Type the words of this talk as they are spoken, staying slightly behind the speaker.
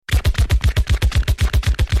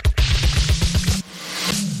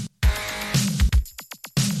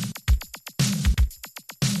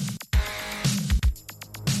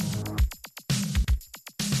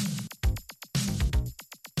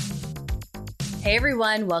Hey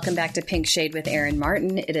everyone, welcome back to Pink Shade with Erin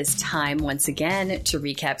Martin. It is time once again to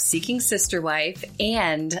recap Seeking Sister Wife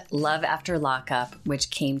and Love After Lockup, which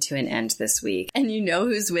came to an end this week. And you know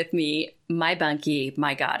who's with me, my bunkie,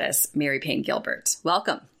 my goddess, Mary Payne Gilbert.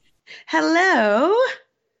 Welcome. Hello.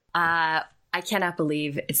 I cannot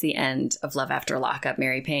believe it's the end of Love After Lockup,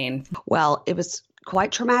 Mary Payne. Well, it was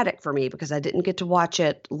quite traumatic for me because I didn't get to watch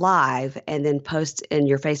it live and then post in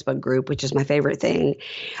your Facebook group, which is my favorite thing.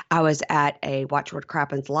 I was at a Watch What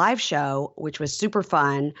Crappens live show, which was super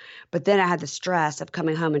fun, but then I had the stress of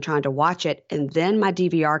coming home and trying to watch it, and then my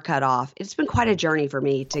DVR cut off. It's been quite a journey for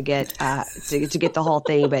me to get to get the whole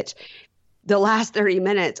thing, but the last 30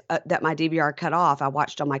 minutes that my DVR cut off, I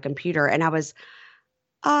watched on my computer, and I was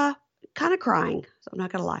kind of crying. So I'm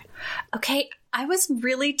not going to lie. Okay, I was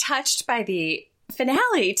really touched by the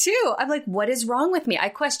finale too. I'm like, what is wrong with me? I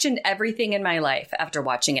questioned everything in my life after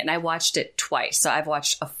watching it, and I watched it twice. So I've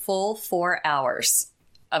watched a full 4 hours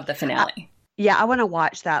of the finale. Yeah, I want to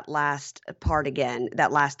watch that last part again.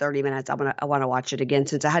 That last 30 minutes, I want to watch it again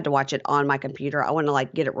since I had to watch it on my computer. I want to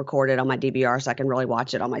get it recorded on my DVR so I can really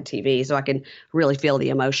watch it on my TV so I can really feel the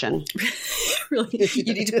emotion. Really,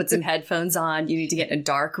 you need to put some headphones on. You need to get in a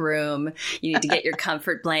dark room. You need to get your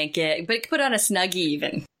comfort blanket, but put on a Snuggie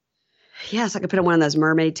even. Yes, I could put on one of those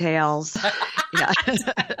mermaid tails. Yeah.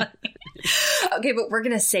 Okay, but we're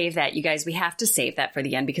going to save that, you guys. We have to save that for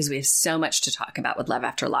the end because we have so much to talk about with Love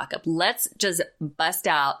After Lockup. Let's just bust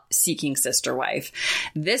out Seeking Sister Wife.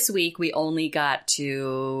 This week, we only got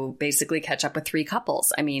to basically catch up with 3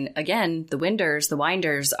 couples. I mean, again, the Winders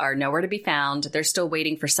are nowhere to be found. They're still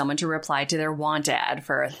waiting for someone to reply to their want ad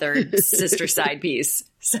for a third sister side piece.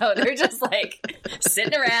 So they're just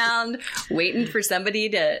sitting around waiting for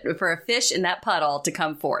for a fish in that puddle to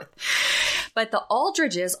come forth. But the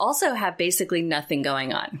Aldridges also have basically nothing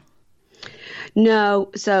going on.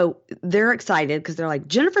 No. So they're excited because they're like,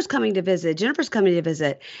 Jennifer's coming to visit. Jennifer's coming to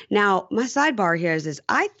visit. Now, my sidebar here is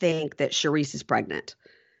I think that Charisse is pregnant.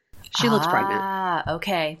 She looks pregnant. Ah,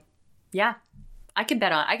 okay. Yeah. I could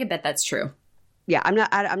bet that's true. Yeah,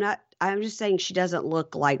 I'm just saying she doesn't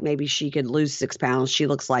look like maybe she could lose 6 pounds. She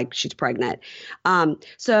looks like she's pregnant.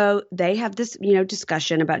 So they have this,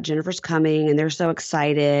 discussion about Jennifer's coming and they're so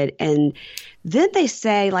excited. And then they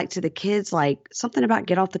say to the kids, something about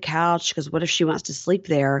get off the couch because what if she wants to sleep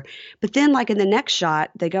there? But then in the next shot,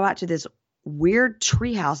 they go out to this weird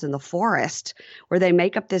treehouse in the forest where they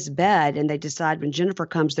make up this bed and they decide when Jennifer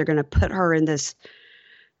comes, they're going to put her in this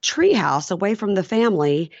treehouse away from the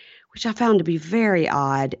family, which I found to be very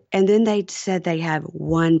odd. And then they said they have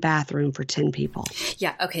 1 bathroom for 10 people.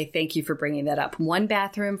 Yeah. Okay. Thank you for bringing that up. 1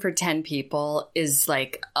 bathroom for 10 people is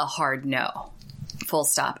a hard no. Full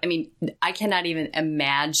stop. I mean, I cannot even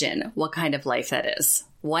imagine what kind of life that is.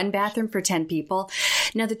 1 bathroom for 10 people.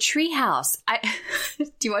 Now, the treehouse. Do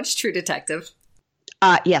you watch True Detective?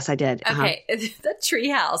 Yes, I did. Okay. The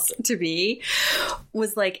treehouse to me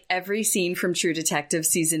was like every scene from True Detective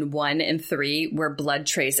season 1 and 3 where blood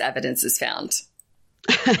trace evidence is found.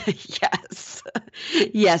 Yes.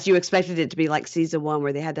 Yes, you expected it to be like season 1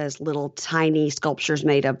 where they had those little tiny sculptures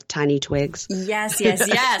made of tiny twigs. Yes. Yes.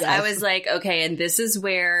 I was like, okay, and this is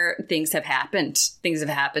where things have happened. Things have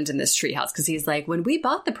happened in this treehouse because he's like, when we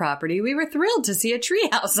bought the property, we were thrilled to see a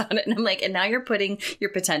treehouse on it. And I'm like, and now you're putting your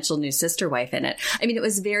potential new sister wife in it. I mean, it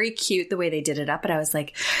was very cute the way they did it up, but I was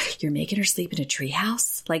like, you're making her sleep in a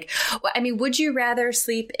treehouse? Would you rather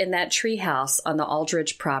sleep in that treehouse on the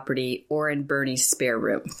Aldridge property or in Bernie's spare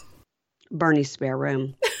room? Bernie's spare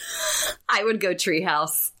room. I would go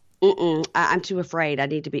treehouse. I'm too afraid.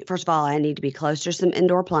 First of all, I need to be close to some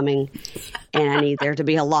indoor plumbing and I need there to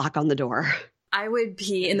be a lock on the door. I would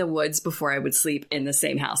be in the woods before I would sleep in the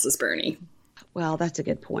same house as Bernie. Well, that's a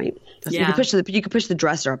good point. Yeah. You could push the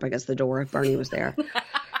dresser up against the door if Bernie was there.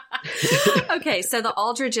 Okay, so the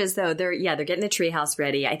Aldridges, though, they're getting the treehouse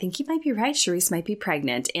ready. I think you might be right. Charisse might be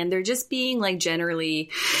pregnant. And they're just being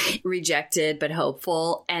generally rejected but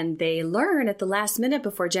hopeful. And they learn at the last minute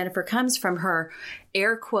before Jennifer comes from her,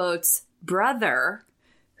 air quotes, brother,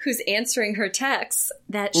 who's answering her texts,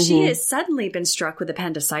 that she has suddenly been struck with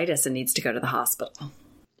appendicitis and needs to go to the hospital.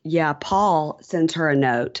 Yeah, Paul sends her a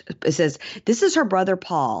note. It says, this is her brother,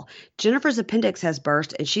 Paul. Jennifer's appendix has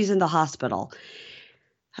burst and she's in the hospital.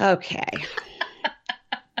 Okay.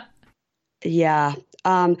 Yeah.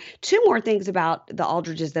 2 more things about the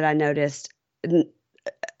Aldridges that I noticed.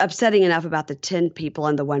 Upsetting enough about the 10 people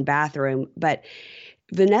in the 1 bathroom, but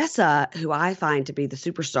Vanessa, who I find to be the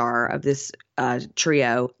superstar of this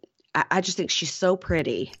trio, I just think she's so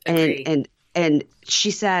pretty. And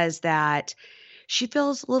she says that she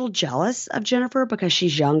feels a little jealous of Jennifer because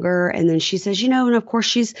she's younger. And then she says, and of course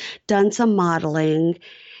she's done some modeling.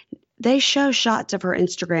 They show shots of her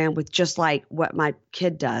Instagram with just like what my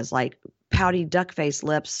kid does, like pouty duck face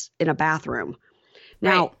lips in a bathroom.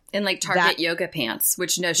 Now, right. In like Target yoga pants,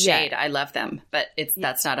 which no shade, I love them, but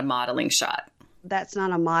that's not a modeling shot. That's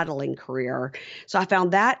not a modeling career. So I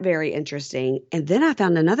found that very interesting. And then I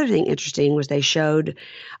found another thing interesting was they showed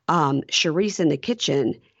Charisse in the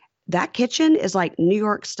kitchen. That kitchen is like New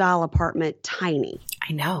York style apartment, tiny.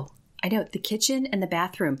 I know. The kitchen and the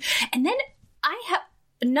bathroom. And then I have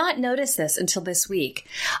not noticed this until this week.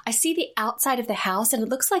 I see the outside of the house and it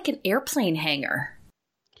looks like an airplane hangar.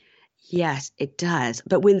 Yes, it does.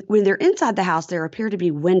 But when they're inside the house, there appear to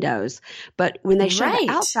be windows. But when they show the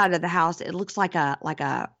outside of the house, it looks like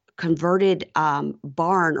a converted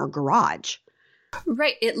barn or garage.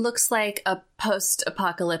 Right. It looks like a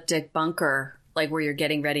post-apocalyptic bunker, like where you're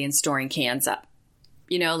getting ready and storing cans up.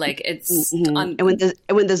 Like it's. Mm-hmm. And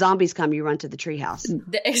when the zombies come, you run to the treehouse.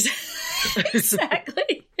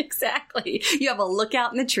 Exactly. You have a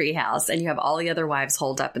lookout in the treehouse, and you have all the other wives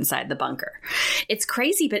holed up inside the bunker. It's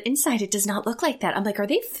crazy, but inside it does not look like that. I'm like, are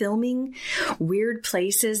they filming weird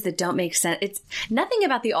places that don't make sense? It's nothing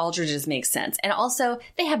about the Aldridges makes sense, and also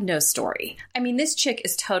they have no story. I mean, this chick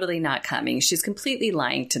is totally not coming. She's completely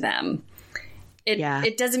lying to them.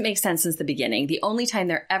 It doesn't make sense since the beginning. The only time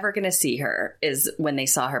they're ever going to see her is when they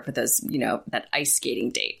saw her for those, that ice skating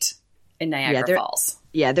date in Niagara Falls.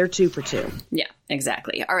 Yeah, they're 2 for 2. Yeah,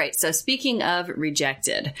 exactly. All right. So speaking of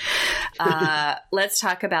rejected, let's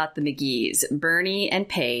talk about the McGees, Bernie and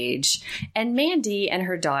Paige, and Mandy and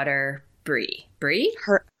her daughter, Bree. Bree?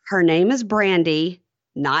 Her name is Brandy.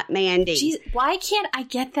 Not Mandy. Jeez, why can't I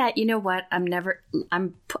get that? You know what?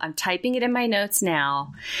 I'm typing it in my notes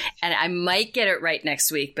now, and I might get it right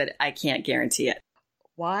next week, but I can't guarantee it.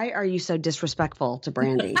 Why are you so disrespectful to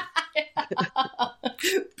Brandy?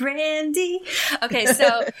 Brandy. Okay,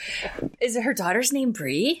 so is her daughter's name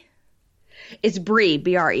Bree? It's Bree,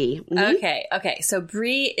 B-R-E. Mm-hmm. Okay. So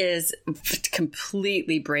Bree is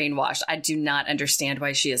completely brainwashed. I do not understand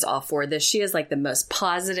why she is all for this. She is like the most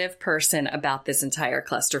positive person about this entire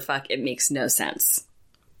clusterfuck. It makes no sense.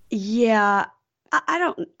 Yeah.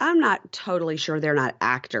 I'm not totally sure they're not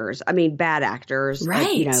actors. I mean, bad actors.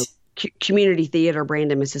 Right. Like, community theater,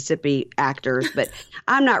 Brandon, Mississippi actors. But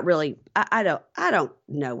I'm not really, I don't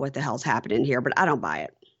know what the hell's happening here, but I don't buy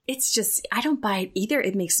it. It's just, I don't buy it either.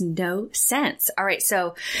 It makes no sense. All right.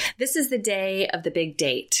 So this is the day of the big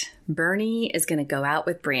date. Bernie is going to go out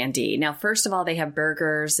with Brandy. Now, first of all, they have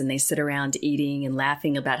burgers and they sit around eating and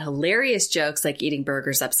laughing about hilarious jokes like eating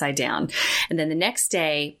burgers upside down. And then the next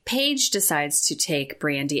day, Paige decides to take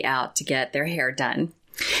Brandy out to get their hair done.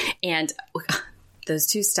 And those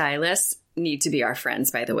two stylists need to be our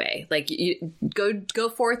friends, by the way. Like, you go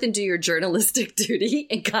forth and do your journalistic duty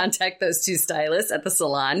and contact those two stylists at the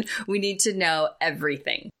salon. We need to know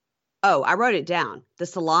everything. Oh, I wrote it down. The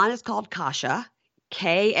salon is called Kasha,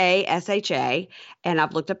 Kasha, and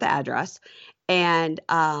I've looked up the address. And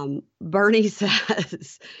Bernie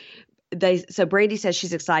says so Brandy says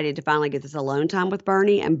she's excited to finally get this alone time with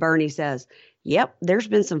Bernie, and Bernie says, "Yep, there's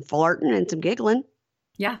been some flirting and some giggling."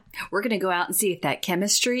 Yeah, we're going to go out and see if that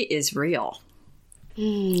chemistry is real.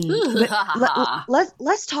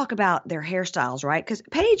 Let's talk about their hairstyles, right? Because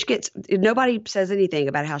Paige nobody says anything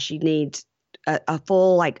about how she needs a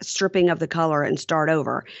full like stripping of the color and start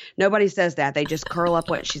over. Nobody says that. They just curl up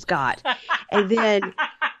what she's got. And then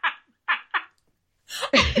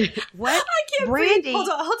what? I can't Brandy, breathe. Hold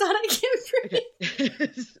on. I can't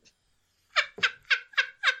breathe.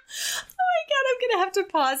 I'm going to have to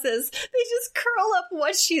pause this. They just curl up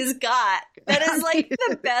what she's got. That is like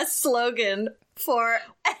the best slogan for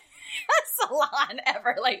a salon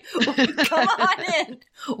ever. Like, come on in.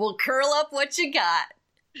 We'll curl up what you got.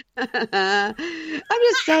 I'm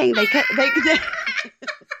just saying they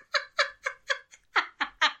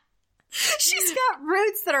She's got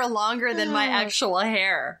roots that are longer than my actual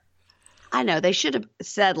hair. I know they should have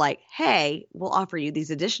said like, hey, we'll offer you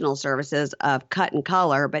these additional services of cut and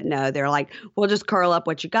color. But no, they're like, we'll just curl up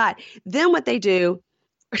what you got. Then what they do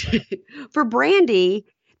for Brandy,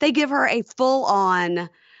 they give her a full on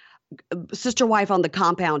sister wife on the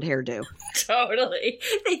compound hairdo. Totally.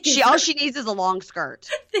 All she needs is a long skirt.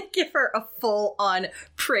 They give her a full on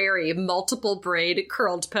prairie, multiple braid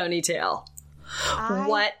curled ponytail.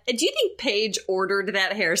 What? Do you think Paige ordered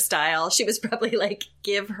that hairstyle? She was probably like,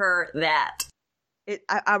 give her that.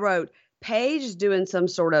 I wrote, Paige is doing some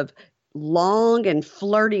sort of long and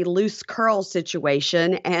flirty loose curl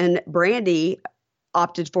situation, and Brandy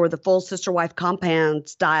opted for the full sister wife compound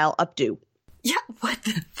style updo. Yeah, what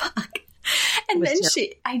the fuck? And then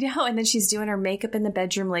I know, and then she's doing her makeup in the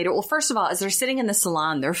bedroom later. Well, first of all, as they're sitting in the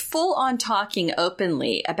salon, they're full on talking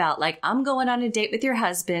openly about like, I'm going on a date with your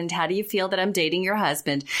husband. How do you feel that I'm dating your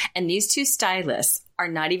husband? And these two stylists are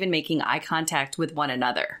not even making eye contact with one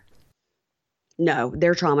another. No,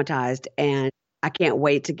 they're traumatized, and I can't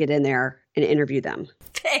wait to get in there and interview them.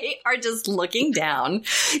 They are just looking down,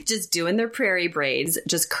 just doing their prairie braids,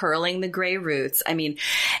 just curling the gray roots. I mean,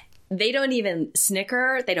 they don't even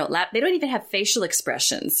snicker. They don't laugh. They don't even have facial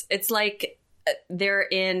expressions. It's like they're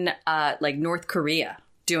in like North Korea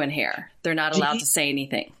doing hair. They're not allowed to say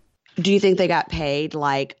anything. Do you think they got paid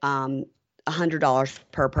like $100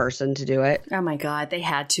 per person to do it? Oh my God, they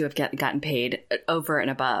had to have gotten paid over and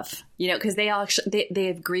above. You know, because they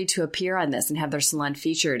agreed to appear on this and have their salon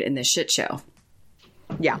featured in this shit show.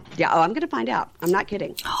 Yeah. Oh, I'm going to find out. I'm not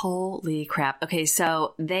kidding. Holy crap. Okay,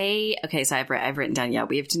 so I've written down,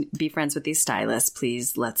 we have to be friends with these stylists.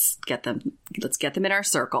 Please, let's get them in our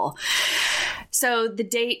circle. So the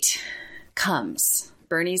date comes.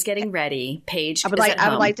 Bernie's getting ready. Paige I would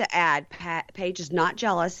like to add, Paige is not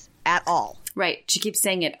jealous at all. Right. She keeps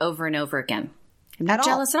saying it over and over again. I'm not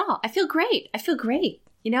jealous at all. I feel great.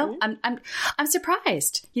 You know, I'm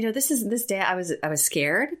surprised. You know, this day I was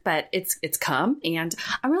scared, but it's come and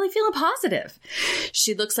I'm really feeling positive.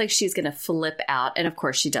 She looks like she's going to flip out. And of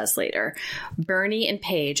course she does later. Bernie and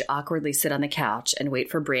Paige awkwardly sit on the couch and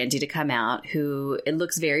wait for Brandy to come out, who it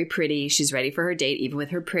looks very pretty. She's ready for her date, even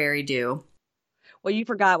with her prairie dew. Well, you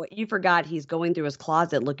forgot he's going through his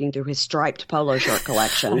closet looking through his striped polo shirt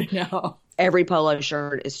collection. I know. Every polo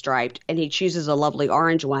shirt is striped, and he chooses a lovely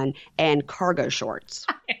orange one and cargo shorts.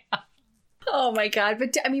 Oh my God.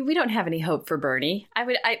 But I mean, we don't have any hope for Bernie.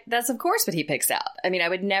 That's of course what he picks out. I mean, I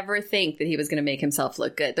would never think that he was going to make himself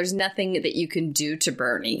look good. There's nothing that you can do to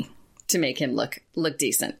Bernie to make him look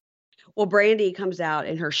decent. Well, Brandy comes out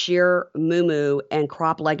in her sheer muumuu and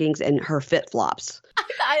crop leggings and her fit flops.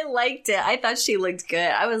 I liked it. I thought she looked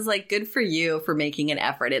good. I was like, good for you for making an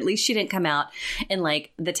effort. At least she didn't come out in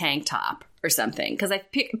like the tank top or something. Because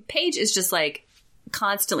Paige is just like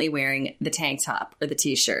constantly wearing the tank top or the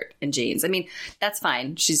t-shirt and jeans. I mean, that's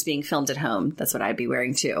fine. She's being filmed at home. That's what I'd be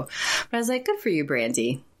wearing too. But I was like, good for you,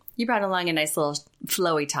 Brandy. You brought along a nice little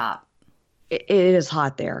flowy top. It is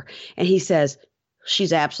hot there. And he says,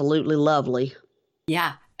 she's absolutely lovely.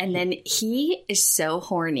 Yeah. And then he is so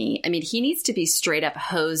horny. I mean, he needs to be straight up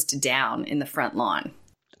hosed down in the front lawn.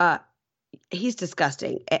 He's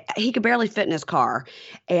disgusting. He could barely fit in his car.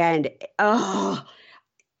 And,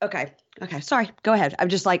 okay. Sorry. Go ahead. I'm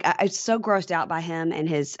just like, I'm so grossed out by him and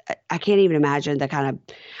I can't even imagine the kind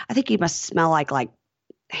of, I think he must smell like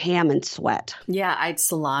ham and sweat. Yeah.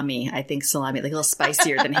 Salami. I think salami, like a little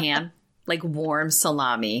spicier than ham, like warm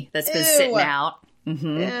salami that's been sitting out.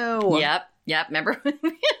 Mm-hmm. Ew. Yep. Remember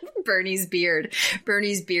Bernie's beard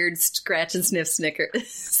scratch and sniff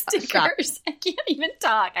stickers. I can't even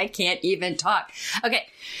talk. Okay.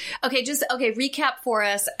 Recap for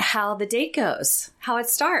us how the date goes, how it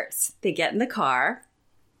starts. They get in the car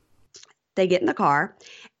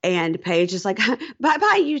and Paige is like,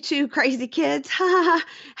 bye, you two crazy kids.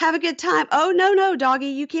 Have a good time. Oh, no, doggy,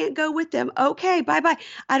 you can't go with them. Okay, bye.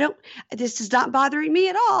 This is not bothering me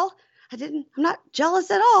at all. I'm not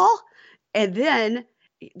jealous at all. And then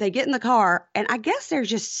they get in the car, and I guess they're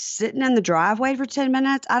just sitting in the driveway for 10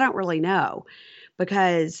 minutes. I don't really know,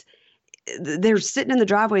 because they're sitting in the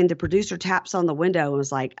driveway, and the producer taps on the window and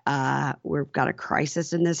was like, we've got a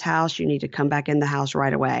crisis in this house. You need to come back in the house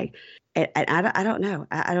right away. And I don't know.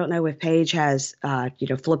 I don't know if Paige has,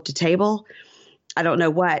 flipped a table. I don't know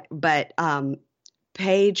what, but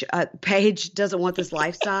Paige doesn't want this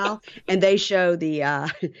lifestyle, and they show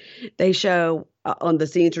on the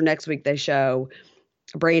scenes for next week. They show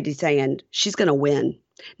Brandy saying she's going to win.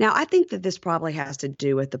 Now, I think that this probably has to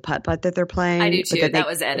do with the putt-putt that they're playing. I do too. That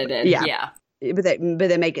was edited. Yeah. But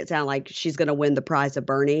they make it sound like she's going to win the prize of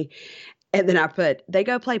Bernie. And then I put, they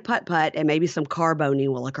go play putt-putt and maybe some car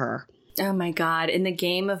boning will occur. Oh my God. In the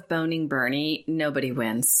game of boning Bernie, nobody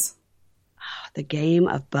wins. The game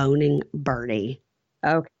of boning Bernie.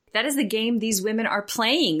 Okay. That is the game these women are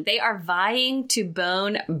playing. They are vying to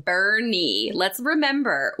bone Bernie. Let's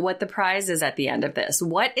remember what the prize is at the end of this.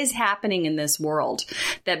 What is happening in this world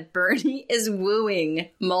that Bernie is wooing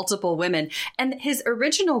multiple women, and his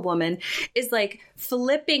original woman is like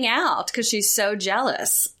flipping out because she's so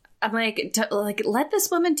jealous. I'm like, let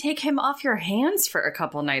this woman take him off your hands for a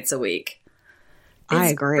couple nights a week. I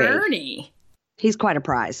agree. Bernie. He's quite a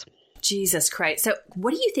prize. Jesus Christ. So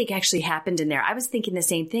what do you think actually happened in there? I was thinking the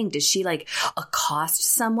same thing. Did she like accost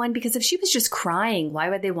someone? Because if she was just crying, why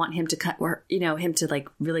would they want him to cut or, him to like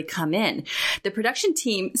really come in? The production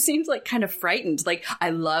team seems like kind of frightened. Like, I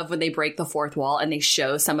love when they break the fourth wall and they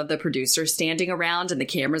show some of the producers standing around and the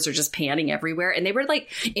cameras are just panning everywhere. And they were like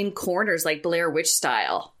in corners, like Blair Witch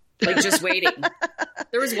style, like just waiting.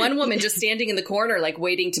 There was one woman just standing in the corner, like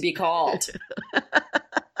waiting to be called.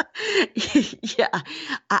 Yeah,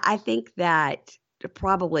 I think that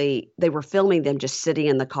probably they were filming them just sitting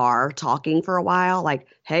in the car talking for a while, like,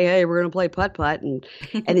 hey, we're going to play putt-putt. And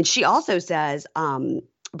then she also says,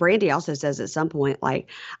 Brandy also says at some point, like,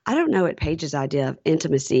 I don't know what Paige's idea of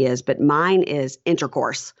intimacy is, but mine is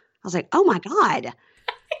intercourse. I was like, oh my God,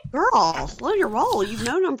 girl, slow your roll. You've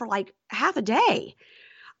known them for like half a day.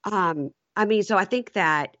 So I think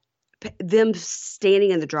that them standing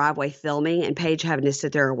in the driveway filming and Paige having to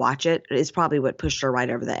sit there and watch it is probably what pushed her right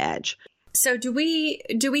over the edge. So do we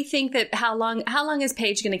think that how long is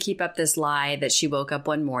Paige going to keep up this lie that she woke up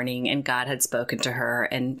one morning and God had spoken to her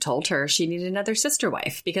and told her she needed another sister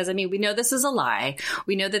wife? Because, I mean, we know this is a lie.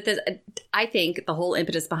 We know that I think the whole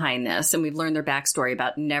impetus behind this, and we've learned their backstory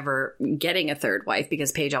about never getting a third wife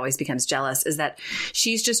because Paige always becomes jealous, is that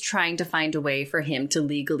she's just trying to find a way for him to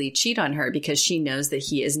legally cheat on her because she knows that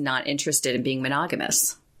he is not interested in being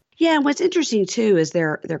monogamous. Yeah, and what's interesting too is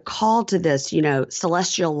they're called to this,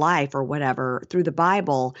 celestial life or whatever through the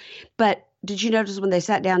Bible. But did you notice when they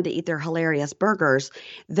sat down to eat their hilarious burgers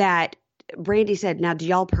that Brandy said, "Now, do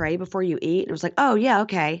y'all pray before you eat?" And it was like, "Oh yeah,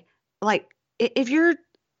 okay." Like, if you're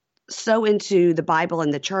so into the Bible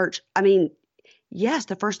and the church, I mean, yes,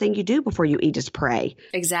 the first thing you do before you eat is pray.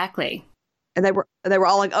 Exactly. And they were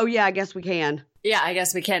all like, "Oh yeah, I guess we can." Yeah, I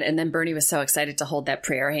guess we can. And then Bernie was so excited to hold that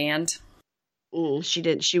prayer hand. She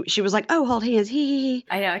didn't. She was like, "Oh, hold hands." Hee.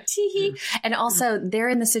 I know. Tee. And also they're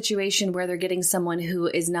in the situation where they're getting someone who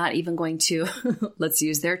is not even going to, let's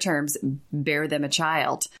use their terms, bear them a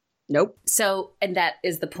child. Nope. So, and that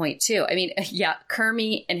is the point too. I mean, yeah,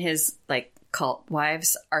 Kermie and his like cult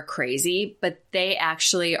wives are crazy, but they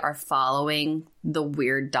actually are following the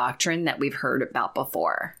weird doctrine that we've heard about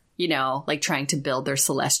before, like trying to build their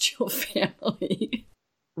celestial family.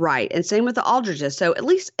 Right. And same with the Aldridges. So at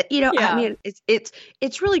least, Yeah. I mean,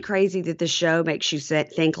 it's really crazy that the show makes you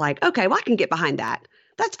think like, okay, well, I can get behind that.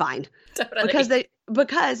 That's fine. Totally.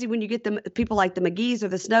 Because when you get people like the McGee's or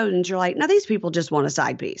the Snowdens, you're like, no, these people just want a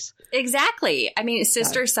side piece. Exactly. I mean,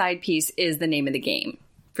 sister side piece is the name of the game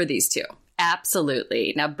for these two.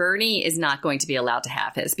 Absolutely. Now, Bernie is not going to be allowed to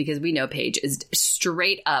have his because we know Paige is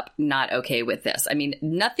straight up not okay with this. I mean,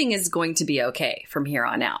 nothing is going to be okay from here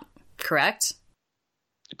on out. Correct?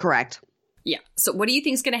 Correct. Yeah. So what do you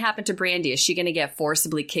think is going to happen to Brandy? Is she going to get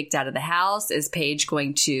forcibly kicked out of the house? Is Paige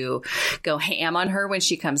going to go ham on her when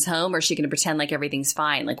she comes home? Or is she going to pretend like everything's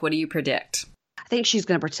fine? Like, what do you predict? I think she's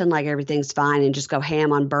going to pretend like everything's fine and just go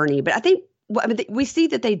ham on Bernie. But I think we see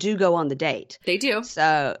that they do go on the date. They do.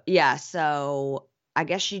 So, yeah. So I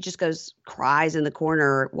guess she just cries in the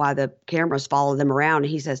corner while the cameras follow them around.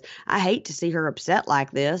 And he says, I hate to see her upset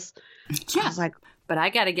like this. Yeah. I was like, but I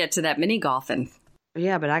got to get to that mini golfing.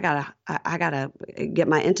 Yeah, but I gotta get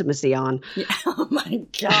my intimacy on. Yeah. Oh my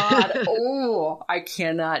God. Oh, I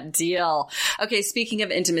cannot deal. Okay, speaking of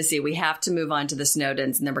intimacy, we have to move on to the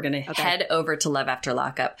Snowdens, and then we're going to head over to Love After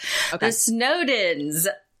Lockup. Okay. The Snowdens.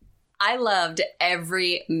 I loved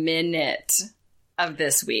every minute of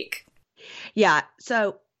this week. Yeah.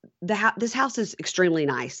 So this house is extremely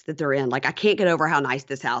nice that they're in. Like, I can't get over how nice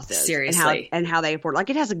this house is. Seriously. And how they afford. Like,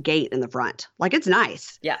 it has a gate in the front. Like, it's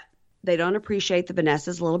nice. Yeah. They don't appreciate that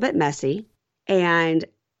Vanessa's a little bit messy. And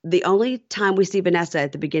the only time we see Vanessa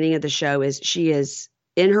at the beginning of the show is she is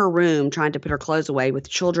in her room trying to put her clothes away with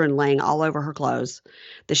children laying all over her clothes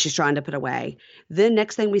that she's trying to put away. Then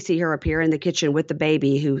next thing we see her appear in the kitchen with the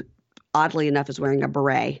baby who, oddly enough, is wearing a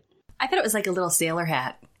beret. I thought it was like a little sailor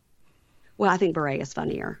hat. Well, I think beret is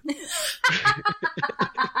funnier.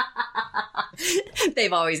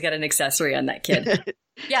 They've always got an accessory on that kid.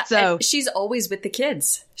 Yeah, so she's always with the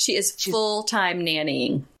kids. She's full-time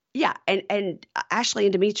nannying. Yeah, and Ashley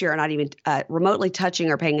and Dimitri are not even remotely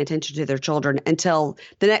touching or paying attention to their children until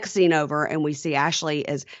the next scene over, and we see Ashley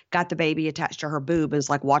has got the baby attached to her boob and is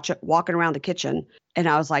like walking around the kitchen. And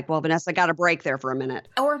I was like, well, Vanessa got a break there for a minute.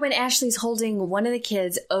 Or when Ashley's holding one of the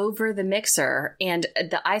kids over the mixer and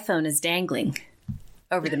the iPhone is dangling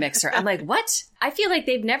over the mixer. I'm like, what? I feel like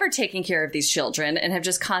they've never taken care of these children and have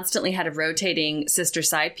just constantly had a rotating sister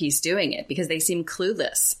side piece doing it because they seem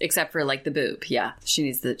clueless, except for like the boob. Yeah, she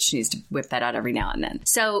needs to whip that out every now and then.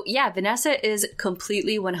 So yeah, Vanessa is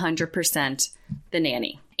completely 100% the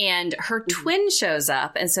nanny. And her twin shows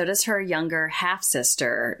up, and so does her younger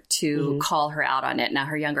half-sister to call her out on it. Now,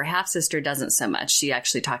 her younger half-sister doesn't so much. She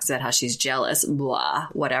actually talks about how she's jealous, blah,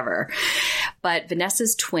 whatever. But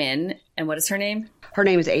Vanessa's twin, and what is her name? Her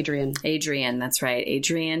name is Adrienne. Adrienne, that's right.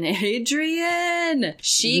 Adrienne.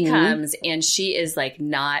 She comes, and she is like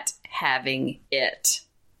not having it.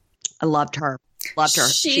 I loved her. Loved her.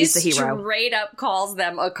 She's the hero. Straight up calls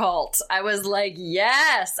them a cult. I was like,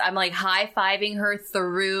 yes. I'm like high-fiving her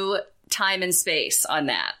through time and space on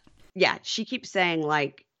that. Yeah. She keeps saying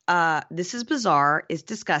like, this is bizarre. It's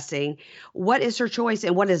disgusting. What is her choice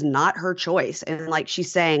and what is not her choice? And like,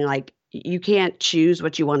 she's saying like, you can't choose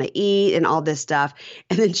what you want to eat and all this stuff.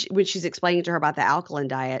 And then when she's explaining to her about the alkaline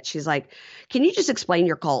diet, she's like, can you just explain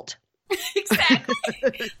your cult? Exactly.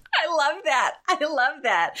 I love that. I love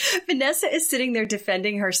that. Vanessa is sitting there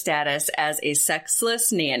defending her status as a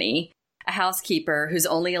sexless nanny, a housekeeper who's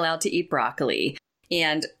only allowed to eat broccoli,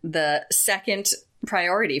 and the second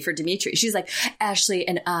priority for Dimitri. She's like, Ashley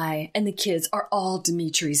and I and the kids are all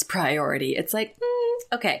Dimitri's priority. It's like,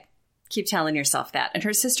 okay, keep telling yourself that. And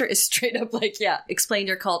her sister is straight up like, yeah, explain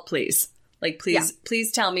your cult, please. Like,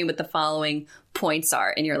 please tell me what the following points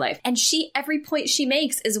are in your life. And every point she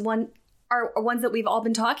makes is ones that we've all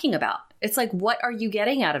been talking about. It's like, what are you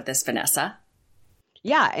getting out of this, Vanessa?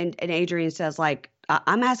 Yeah. And Adrienne says like,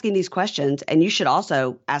 I'm asking these questions and you should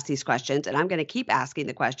also ask these questions. And I'm going to keep asking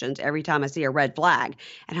the questions every time I see a red flag.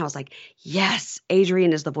 And I was like, yes,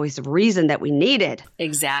 Adrienne is the voice of reason that we needed.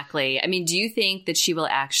 Exactly. I mean, do you think that she will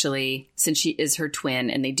actually, since she is her twin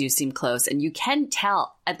and they do seem close, and you can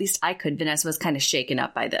tell, at least I could, Vanessa was kind of shaken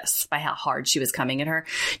up by this, by how hard she was coming at her.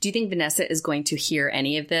 Do you think Vanessa is going to hear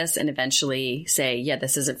any of this and eventually say, yeah,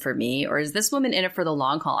 this isn't for me? Or is this woman in it for the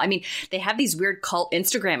long haul? I mean, they have these weird cult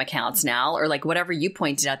Instagram accounts now, or like whatever you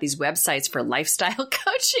pointed out, these websites for lifestyle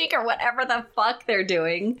coaching or whatever the fuck they're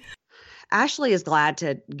doing. Ashley is glad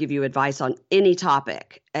to give you advice on any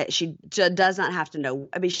topic. She does not have to know.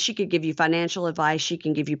 I mean, she could give you financial advice. She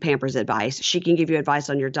can give you Pampers advice. She can give you advice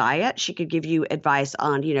on your diet. She could give you advice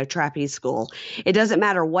on, trapeze school. It doesn't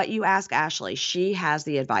matter what you ask Ashley. She has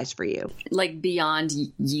the advice for you. Like beyond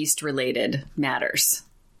yeast related matters.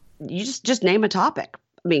 You just name a topic.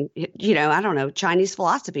 I mean, I don't know, Chinese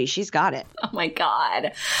philosophy. She's got it. Oh, my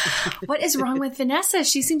God. What is wrong with Vanessa?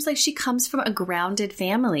 She seems like she comes from a grounded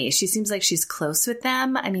family. She seems like she's close with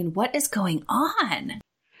them. I mean, what is going on?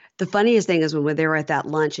 The funniest thing is when they were at that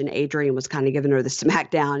lunch and Adrienne was kind of giving her the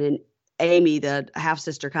smackdown and Amy, the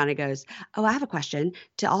half-sister, kind of goes, oh, I have a question.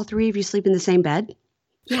 Do all three of you sleep in the same bed?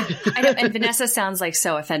 Yeah, I know. And Vanessa sounds like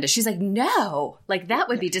so offended. She's like, no, like that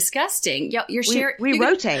would be disgusting. You're sharing. We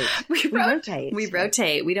rotate. We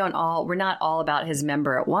rotate. We're not all about his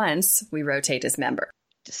member at once. We rotate his member.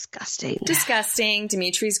 Disgusting.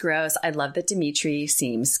 Dimitri's gross. I love that Dimitri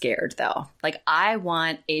seems scared though. Like I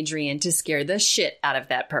want Adrienne to scare the shit out of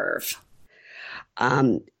that perv.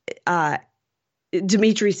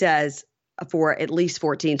 Dimitri says for at least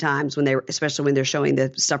 14 times especially when they're showing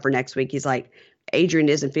the stuff for next week, he's like, Adrienne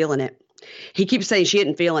isn't feeling it. He keeps saying she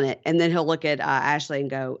isn't feeling it. And then he'll look at Ashley and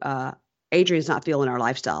go, Adrienne's not feeling our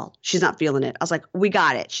lifestyle. She's not feeling it. I was like, we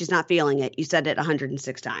got it. She's not feeling it. You said it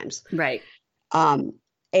 106 times. Right. And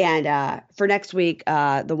for next week,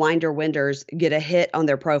 the Winder Winders get a hit on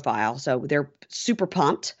their profile. So they're super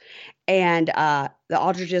pumped. And the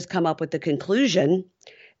Aldridges come up with the conclusion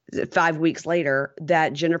 5 weeks later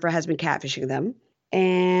that Jennifer has been catfishing them.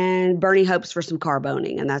 And Bernie hopes for some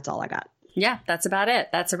carboning. And that's all I got. Yeah, that's about it.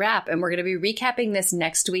 That's a wrap. And we're going to be recapping this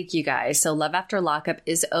next week, you guys. So Love After Lockup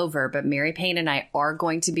is over, but Mary Payne and I are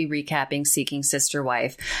going to be recapping Seeking Sister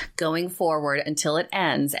Wife going forward until it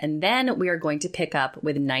ends. And then we are going to pick up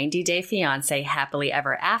with 90 Day Fiancé Happily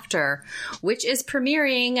Ever After, which is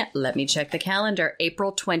premiering, let me check the calendar,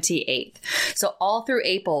 April 28th. So all through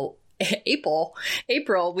April,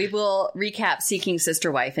 we will recap Seeking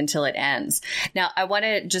Sister Wife until it ends. Now, I want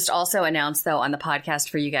to just also announce, though, on the podcast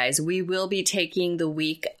for you guys, we will be taking the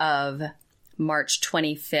week of March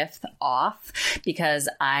 25th off because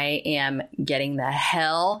I am getting the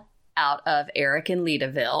hell out of Eric and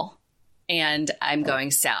Leadaville, and I'm going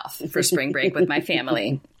south for spring break with my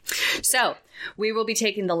family. So we will be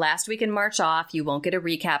taking the last week in March off. You won't get a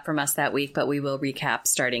recap from us that week, but we will recap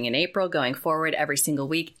starting in April going forward every single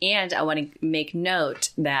week. And I want to make note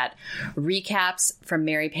that recaps from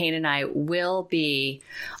Mary Payne and I will be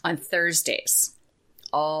on Thursdays.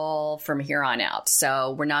 all from here on out.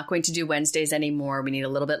 So we're not going to do Wednesdays anymore. We need a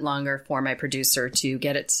little bit longer for my producer to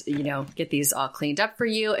get it, get these all cleaned up for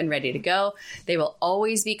you and ready to go. They will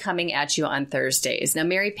always be coming at you on Thursdays. Now,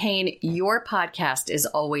 Mary Payne, your podcast is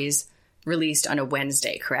always released on a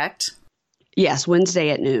Wednesday, correct? Yes, Wednesday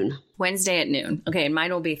at noon. Wednesday at noon. Okay, and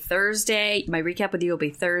mine will be Thursday. My recap with you will be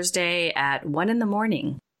Thursday at 1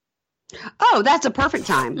 a.m. Oh, that's a perfect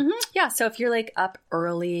time. Mm-hmm. Yeah, so if you're like up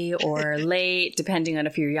early or late, depending on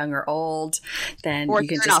if you're young or old, then you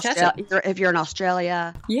can just catch up. If you're in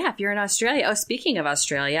Australia. Yeah, if you're in Australia. Oh, speaking of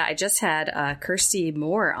Australia, I just had Kirsty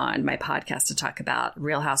Moore on my podcast to talk about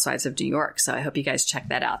Real Housewives of New York. So I hope you guys check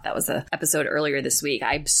that out. That was an episode earlier this week.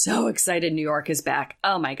 I'm so excited New York is back.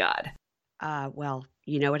 Oh, my God. Well,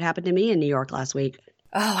 you know what happened to me in New York last week?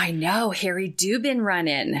 Oh, I know. Harry Dubin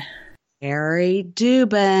running. Harry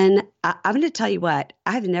Dubin. I'm going to tell you what,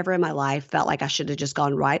 I've never in my life felt like I should have just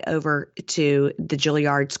gone right over to the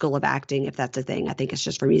Juilliard School of Acting, if that's a thing. I think it's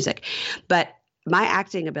just for music. But my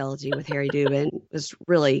acting ability with Harry Dubin was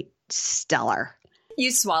really stellar.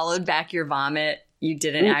 You swallowed back your vomit. You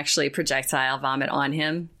didn't actually projectile vomit on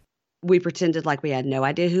him. We pretended like we had no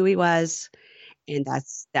idea who he was. And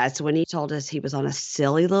that's when he told us he was on a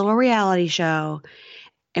silly little reality show.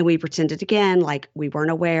 And we pretended again like we weren't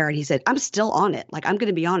aware. And he said, I'm still on it. Like, I'm going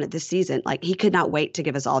to be on it this season. Like, he could not wait to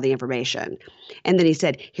give us all the information. And then he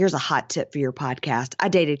said, here's a hot tip for your podcast. I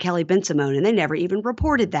dated Kelly Ben-Simone and they never even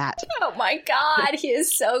reported that. Oh, my God. He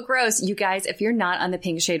is so gross. You guys, if you're not on the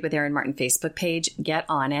Pink Shade with Erin Martin Facebook page, get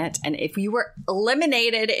on it. And if you were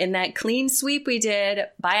eliminated in that clean sweep we did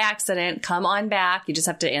by accident, come on back. You just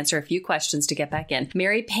have to answer a few questions to get back in.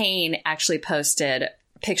 Mary Payne actually posted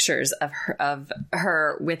pictures of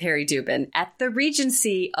her with Harry Dubin at the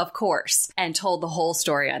Regency, of course, and told the whole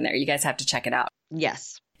story on there. You guys have to check it out.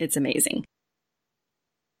 Yes. It's amazing.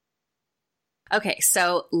 Okay,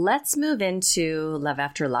 so let's move into Love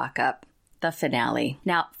After Lockup, the finale.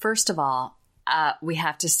 Now, first of all, we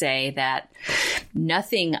have to say that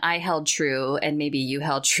nothing I held true, and maybe you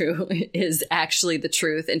held true, is actually the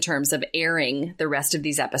truth in terms of airing the rest of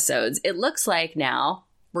these episodes. It looks like now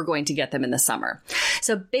we're going to get them in the summer.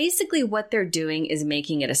 So basically what they're doing is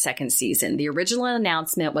making it a second season. The original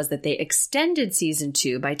announcement was that they extended season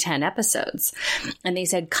 2 by 10 episodes. And they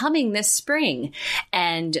said coming this spring.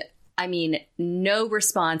 And I mean, no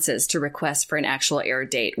responses to requests for an actual air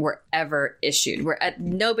date were ever issued.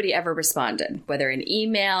 Nobody ever responded, whether in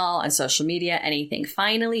email, on social media, anything.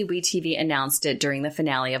 Finally, WeTV announced it during the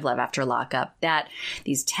finale of Love After Lockup that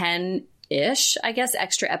these 10 I guess,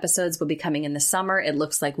 extra episodes will be coming in the summer. It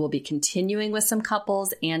looks like we'll be continuing with some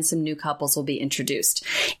couples and some new couples will be introduced.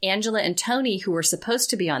 Angela and Tony, who were supposed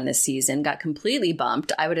to be on this season, got completely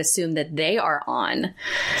bumped. I would assume that they are on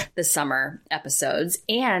the summer episodes.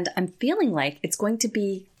 And I'm feeling like it's going to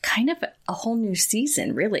be kind of a whole new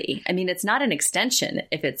season, really. I mean, it's not an extension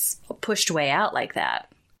if it's pushed way out like that.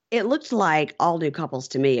 It looked like all new couples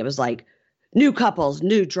to me. It was like, new couples,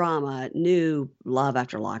 new drama, new Love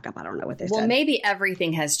After Lockup. I don't know what they said. Well, maybe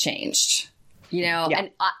everything has changed, Yeah.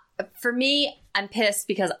 And for me, I'm pissed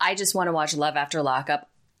because I just want to watch Love After Lockup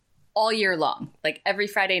all year long. Like every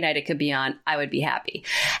Friday night it could be on, I would be happy.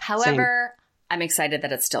 However, I'm excited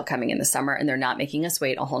that it's still coming in the summer and they're not making us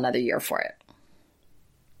wait a whole nother year for it.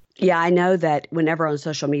 Yeah, I know that whenever on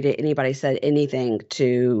social media anybody said anything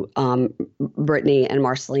to Brittany and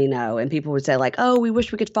Marcelino, and people would say like, oh, we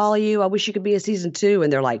wish we could follow you. I wish you could be a season 2.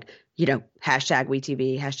 And they're like, hashtag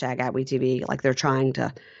WeTV, hashtag at WeTV. Like they're trying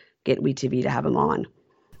to get WeTV to have them on.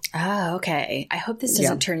 Oh, okay. I hope this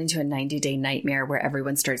doesn't turn into a 90-day nightmare where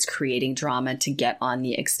everyone starts creating drama to get on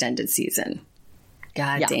the extended season.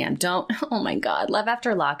 God damn. Don't. Oh my God. Love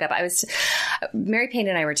After Lockup. Mary Payne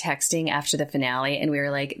and I were texting after the finale and we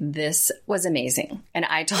were like, this was amazing. And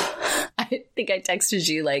I think I texted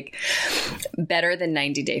you like better than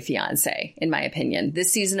 90 Day Fiancé, in my opinion.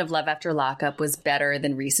 This season of Love After Lockup was better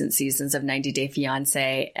than recent seasons of 90 Day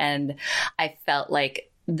Fiancé. And I felt like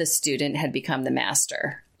the student had become the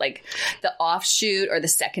master. Like the offshoot or the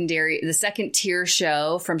second tier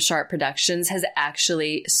show from Sharp Productions has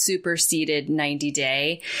actually superseded 90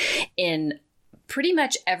 Day in pretty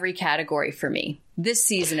much every category for me this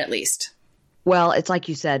season, at least. Well, it's like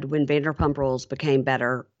you said, when Vanderpump Rules became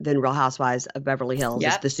better than Real Housewives of Beverly Hills,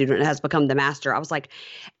 the student has become the master. I was like,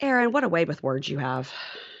 Erin, what a way with words you have.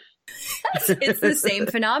 It's the same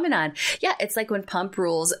phenomenon. Yeah, it's like when Pump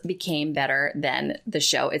Rules became better than the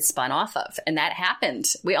show it spun off of. And that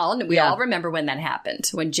happened. We all remember when that happened,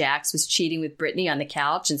 when Jax was cheating with Brittany on the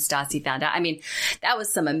couch and Stassi found out. I mean, that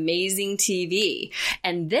was some amazing TV.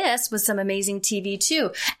 And this was some amazing TV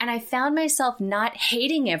too. And I found myself not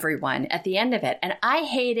hating everyone at the end of it. And I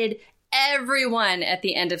hated everyone at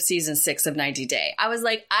the end of season 6 of 90 Day. I was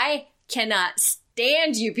like, I cannot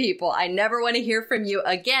stand you people. I never want to hear from you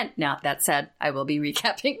again. Now, that said, I will be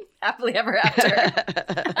recapping Happily Ever After.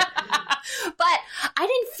 But I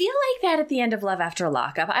didn't feel like that at the end of Love After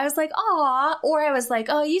Lockup. I was like, aw, or I was like,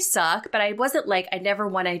 oh, you suck. But I wasn't like, I never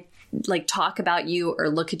want to like talk about you or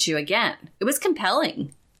look at you again. It was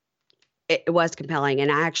compelling. It was compelling.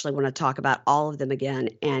 And I actually want to talk about all of them again.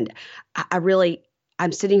 And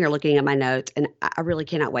I'm sitting here looking at my notes, and I really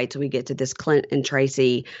cannot wait till we get to this Clint and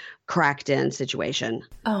Tracy cracked in situation.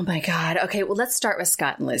 Oh my God. Okay, well, let's start with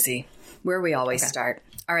Scott and Lizzie, where we always start.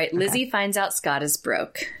 All right, Lizzie finds out Scott is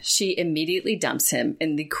broke. She immediately dumps him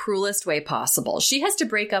in the cruelest way possible. She has to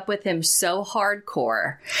break up with him so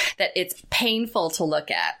hardcore that it's painful to look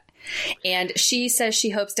at. And she says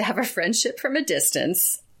she hopes to have a friendship from a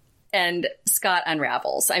distance. And Scott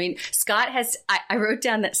unravels. I mean, I wrote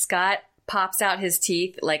down that Scott pops out his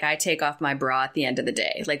teeth like I take off my bra at the end of the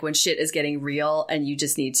day. Like when shit is getting real and you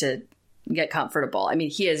just need to get comfortable. I mean,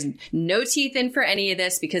 he has no teeth in for any of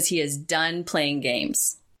this because he is done playing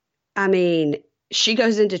games. I mean, she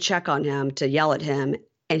goes in to check on him, to yell at him,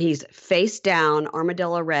 and he's face down,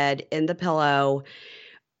 armadillo red in the pillow.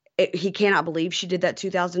 He cannot believe she did that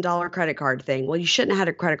 $2,000 credit card thing. Well, you shouldn't have had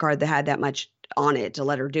a credit card that had that much on it to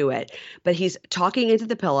let her do it. But he's talking into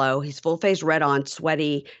the pillow. He's full face, red on,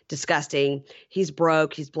 sweaty, disgusting. He's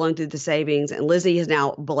broke. He's blown through the savings. And Lizzie is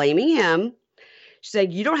now blaming him. She's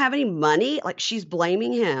saying, you don't have any money? Like, she's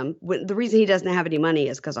blaming him. The reason he doesn't have any money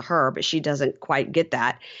is because of her, but she doesn't quite get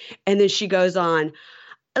that. And then she goes on,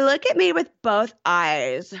 look at me with both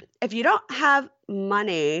eyes. If you don't have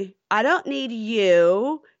money, I don't need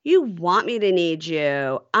you. You want me to need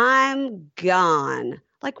you. I'm gone.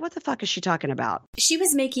 Like, what the fuck is she talking about? She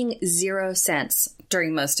was making 0 sense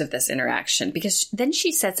during most of this interaction, because then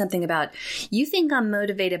she said something about, you think I'm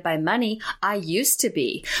motivated by money? I used to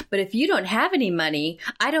be. But if you don't have any money,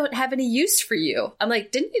 I don't have any use for you. I'm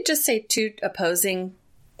like, didn't you just say two opposing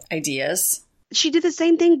ideas? She did the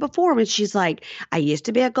same thing before when she's like, I used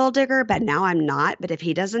to be a gold digger, but now I'm not. But if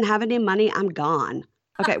he doesn't have any money, I'm gone.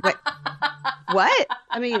 Okay, wait. What?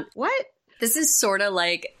 I mean, what? This is sort of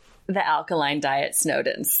like the alkaline diet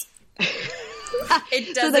Snowdens.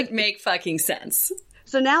 It doesn't make fucking sense.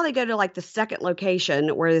 So now they go to like the second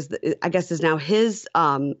location, where I guess is now his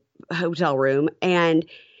hotel room. And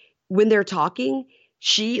when they're talking,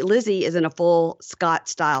 Lizzie is in a full Scott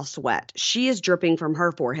style sweat. She is dripping from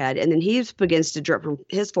her forehead, and then he begins to drip from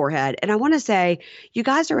his forehead. And I want to say, you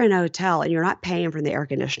guys are in a hotel and you're not paying for the air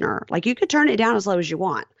conditioner. Like, you could turn it down as low as you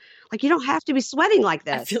want. Like, you don't have to be sweating like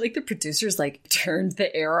this. I feel like the producers like turned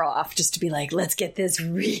the air off just to be like, let's get this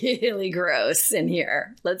really gross in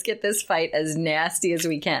here. Let's get this fight as nasty as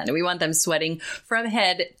we can. And we want them sweating from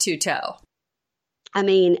head to toe. I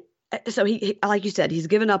mean, so he, like you said, he's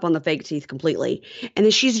given up on the fake teeth completely. And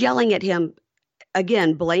then she's yelling at him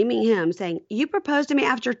again, blaming him, saying, you proposed to me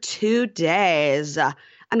after 2 days. I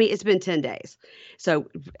mean, it's been 10 days. So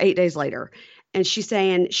 8 days later. And she's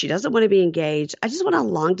saying she doesn't want to be engaged. I just want a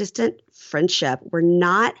long distance friendship. We're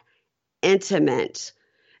not intimate.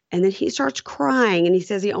 And then he starts crying, and he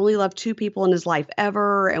says he only loved 2 people in his life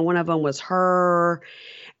ever. And one of them was her.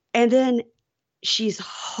 And then she's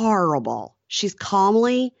horrible. She's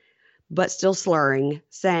calmly, but still slurring,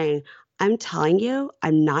 saying, I'm telling you,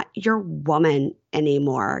 I'm not your woman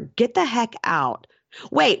anymore. Get the heck out.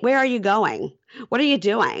 Wait, where are you going? What are you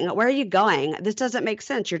doing? Where are you going? This doesn't make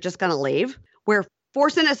sense. You're just going to leave? Where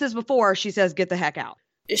 4 sentences before, she says, get the heck out.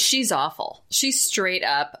 She's awful. She's straight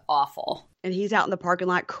up awful. And he's out in the parking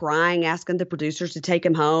lot crying, asking the producers to take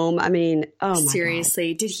him home. I mean, oh my God.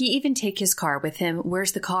 Seriously, did he even take his car with him?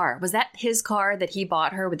 Where's the car? Was that his car that he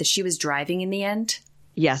bought her that she was driving in the end?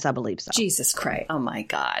 Yes, I believe so. Jesus Christ. Oh my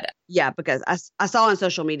God. Yeah, because I saw on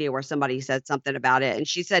social media where somebody said something about it. And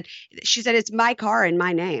she said, it's my car in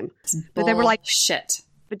my name. But they were like, shit.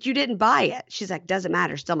 But you didn't buy it. She's like, doesn't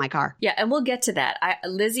matter. Still my car. Yeah, and we'll get to that.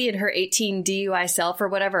 Lizzie and her 18 DUI self or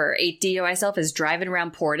whatever, or 8 DUI self is driving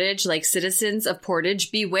around Portage like citizens of Portage.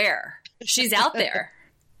 Beware. She's out there.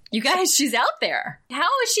 You guys, she's out there. How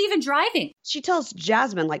is she even driving? She tells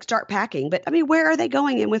Jasmine, like, start packing. But, I mean, where are they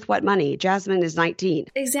going and with what money? Jasmine is 19.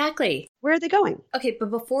 Exactly. Where are they going? Okay, but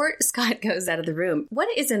before Scott goes out of the room,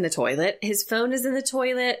 what is in the toilet? His phone is in the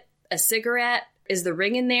toilet, a cigarette, Is the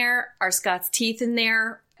ring in there? Are Scott's teeth in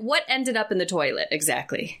there? What ended up in the toilet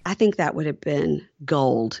exactly? I think that would have been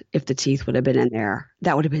gold if the teeth would have been in there.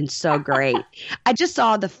 That would have been so great. I just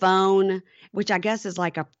saw the phone, which I guess is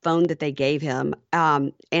like a phone that they gave him,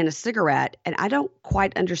 and a cigarette. And I don't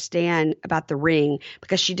quite understand about the ring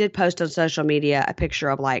because she did post on social media a picture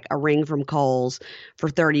of like a ring from Kohl's for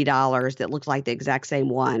 $30 that looks like the exact same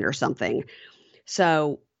one or something.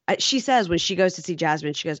 So she says when she goes to see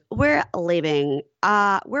Jasmine, she goes, "We're leaving.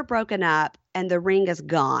 We're broken up and the ring is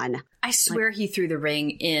gone." I swear he threw the ring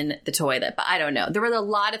in the toilet, but I don't know. There were a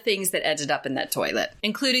lot of things that ended up in that toilet,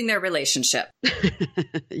 including their relationship.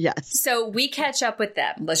 Yes. So we catch up with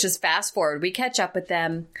them. Let's just fast forward. We catch up with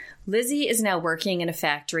them. Lizzie is now working in a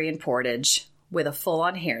factory in Portage with a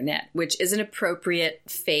full-on hairnet, which is an appropriate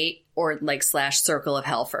fate or like / circle of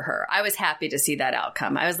hell for her. I was happy to see that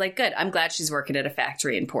outcome. I was like, good. I'm glad she's working at a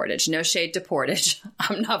factory in Portage. No shade to Portage.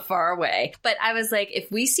 I'm not far away. But I was like, if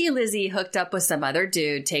we see Lizzie hooked up with some other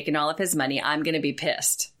dude taking all of his money, I'm going to be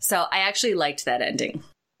pissed. So I actually liked that ending.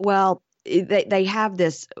 Well, they have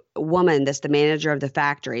this woman that's the manager of the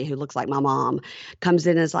factory who looks like my mom, comes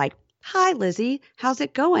in and is like, "Hi, Lizzie. How's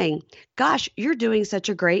it going? Gosh, you're doing such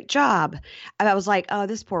a great job." And I was like, oh,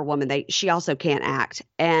 this poor woman, she also can't act.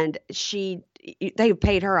 And they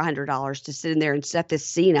paid her $100 to sit in there and set this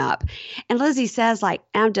scene up. And Lizzie says like,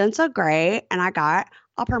 "I'm doing so great. And I got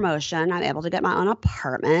a promotion. I'm able to get my own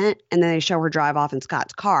apartment." And then they show her drive off in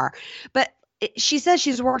Scott's car. But she says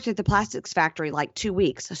she's worked at the plastics factory like 2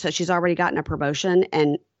 weeks. So she's already gotten a promotion.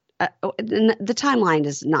 And the timeline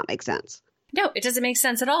does not make sense. No, it doesn't make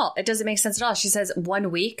sense at all. It doesn't make sense at all. She says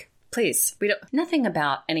 1 week. Please, nothing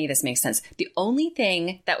about any of this makes sense. The only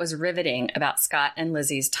thing that was riveting about Scott and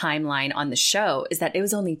Lizzie's timeline on the show is that it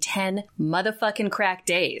was only 10 motherfucking crack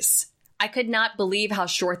days. I could not believe how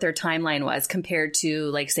short their timeline was compared to,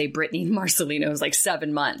 like, say, Brittany and Marcelino's like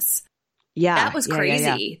 7 months. Yeah. That was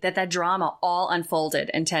crazy that drama all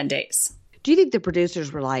unfolded in 10 days. Do you think the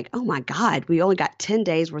producers were like, "Oh my God, we only got 10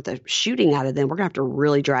 days worth of shooting out of them. We're going to have to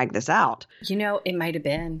really drag this out"? You know, it might have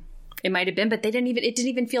been. It might have been, but it didn't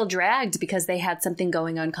even feel dragged because they had something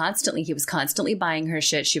going on constantly. He was constantly buying her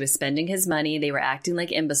shit. She was spending his money. They were acting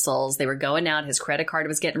like imbeciles. They were going out. His credit card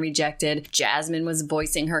was getting rejected. Jasmine was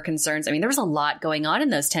voicing her concerns. I mean, there was a lot going on in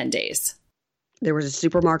those 10 days. There was a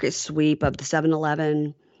supermarket sweep of the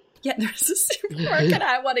 7-Eleven. Yeah, there's a supermarket.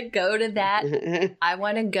 I want to go to that. I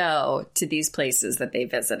want to go to these places that they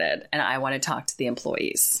visited, and I want to talk to the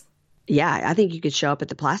employees. Yeah, I think you could show up at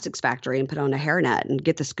the plastics factory and put on a hairnet and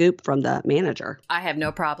get the scoop from the manager. I have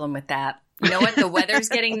no problem with that. You know what? The weather's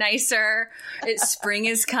getting nicer. Spring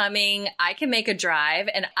is coming. I can make a drive,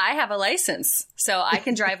 and I have a license, so I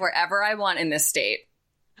can drive wherever I want in this state.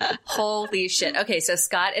 Holy shit. Okay, so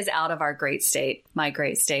Scott is out of our great state, my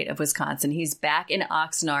great state of Wisconsin. He's back in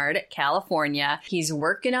Oxnard, California. He's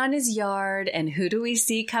working on his yard, and who do we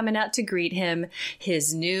see coming out to greet him?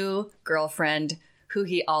 His new girlfriend, who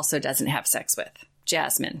he also doesn't have sex with,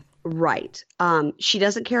 Jasmine. Right. She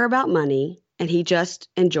doesn't care about money, and he just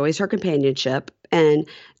enjoys her companionship. And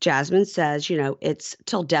Jasmine says, it's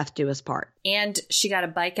till death do us part. And she got a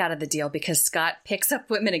bike out of the deal because Scott picks up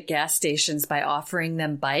women at gas stations by offering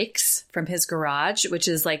them bikes from his garage, which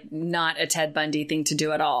is like not a Ted Bundy thing to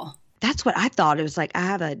do at all. That's what I thought. It was like, I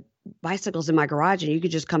have bicycles in my garage and you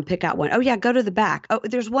could just come pick out one. Oh, yeah, go to the back. Oh,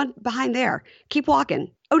 there's one behind there. Keep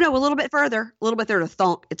walking. Oh, no, a little bit further.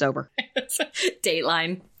 Thunk. It's over.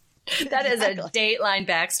 Dateline. That is a Dateline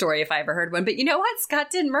backstory if I ever heard one. But you know what?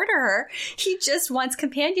 Scott didn't murder her. He just wants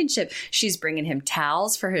companionship. She's bringing him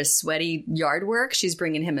towels for his sweaty yard work. She's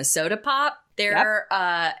bringing him a soda pop. They're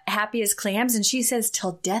happy as clams. And she says,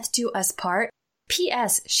 till death do us part.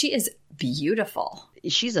 P.S. She is beautiful.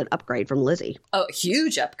 She's an upgrade from Lizzie. Oh,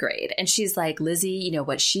 huge upgrade. And she's like, Lizzie,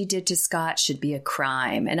 what she did to Scott should be a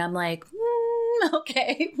crime. And I'm like,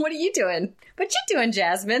 okay, what are you doing? What you doing,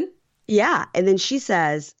 Jasmine? Yeah. And then she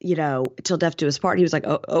says, till death do us part. And he was like,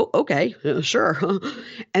 oh, okay, sure.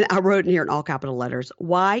 And I wrote in here in all capital letters,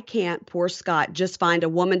 why can't poor Scott just find a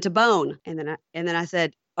woman to bone? And then I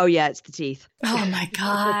said, oh, yeah, it's the teeth. Oh, my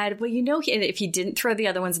God. Well, if he didn't throw the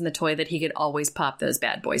other ones in the toilet, he could always pop those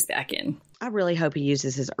bad boys back in. I really hope he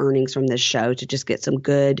uses his earnings from this show to just get some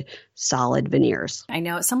good, solid veneers. I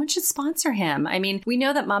know. Someone should sponsor him. I mean, we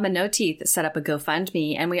know that Mama No Teeth set up a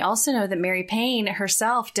GoFundMe, and we also know that Mary Payne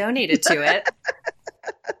herself donated to it.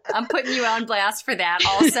 I'm putting you on blast for that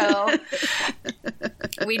also.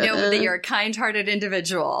 We know that you're a kind-hearted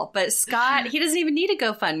individual, but Scott, he doesn't even need a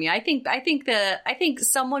GoFundMe. I think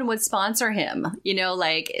someone would sponsor him.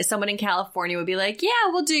 Like someone in California would be like, yeah,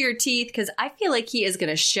 we'll do your teeth, because I feel like he is going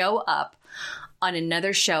to show up on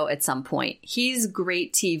another show at some point. He's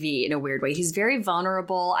great TV in a weird way. He's very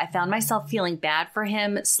vulnerable. I found myself feeling bad for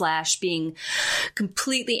him / being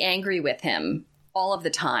completely angry with him all of the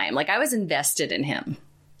time. Like I was invested in him.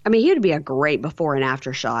 I mean, he would be a great before and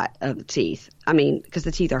after shot of the teeth. I mean, because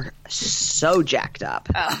the teeth are so jacked up.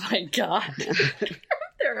 Oh my God.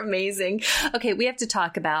 They're amazing. Okay, we have to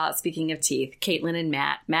talk about, speaking of teeth, Caitlin and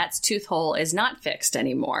Matt. Matt's tooth hole is not fixed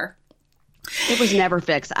anymore. It was never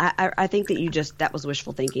fixed. I think that that was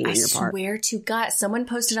wishful thinking on your part. I swear to God, someone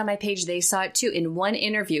posted on my page, they saw it too in one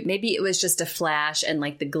interview. Maybe it was just a flash and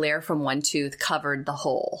like the glare from one tooth covered the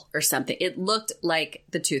hole or something. It looked like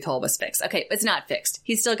the tooth hole was fixed. Okay, it's not fixed.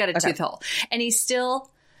 He's still got a tooth hole. And he's still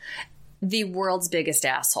the world's biggest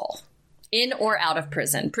asshole. In or out of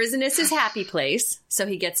prison. Prison is his happy place, so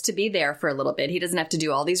he gets to be there for a little bit. He doesn't have to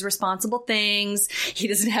do all these responsible things. He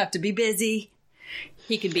doesn't have to be busy.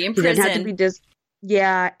 He can be in prison. He doesn't have to be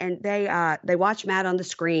yeah, and they watch Matt on the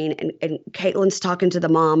screen, and Caitlin's talking to the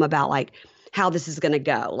mom about like how this is going to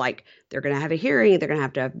go. Like they're going to have a hearing, they're going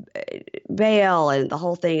to have bail and the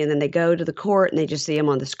whole thing, and then they go to the court and they just see him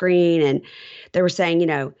on the screen, and they were saying,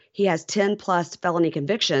 he has 10 plus felony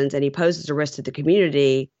convictions and he poses a risk to the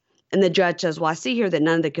community. And the judge says, well, I see here that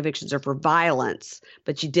none of the convictions are for violence,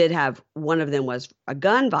 but you did have one of them was a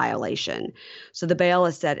gun violation. So the bail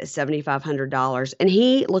is set at $7,500. And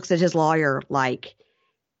he looks at his lawyer like,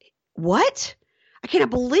 what? I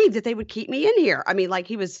cannot believe that they would keep me in here. I mean, like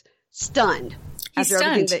he was stunned. He's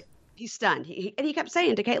stunned. He's stunned. And he kept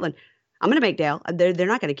saying to Caitlin, I'm going to make bail. They're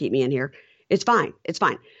not going to keep me in here. It's fine. It's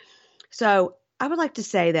fine. So I would like to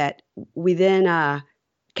say that we then,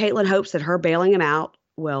 Caitlin hopes that her bailing him out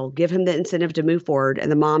will give him the incentive to move forward.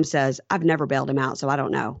 And the mom says, I've never bailed him out, so I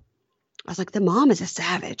don't know. I was like, the mom is a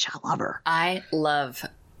savage. I love her. I love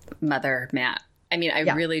Mother Matt. I mean, I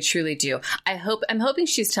really, truly do. I'm hoping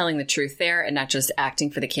she's telling the truth there and not just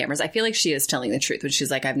acting for the cameras. I feel like she is telling the truth when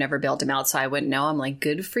she's like, I've never bailed him out, so I wouldn't know. I'm like,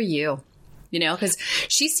 good for you. Because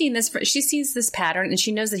she sees this pattern and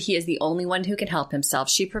she knows that he is the only one who can help himself.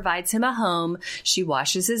 She provides him a home. She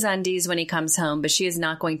washes his undies when he comes home, but she is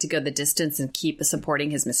not going to go the distance and keep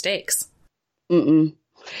supporting his mistakes. Mm-mm.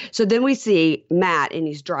 So then we see Matt and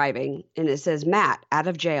he's driving and it says, Matt out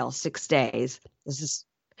of jail 6 days. This is,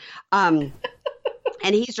 and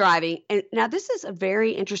he's driving. And now this is a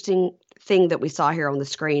very interesting thing that we saw here on the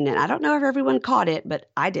screen. And I don't know if everyone caught it, but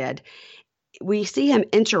I did. We see him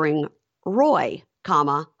entering Roy,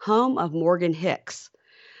 home of Morgan Hicks.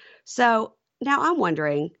 So now I'm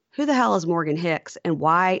wondering, who the hell is Morgan Hicks and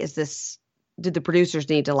why did the producers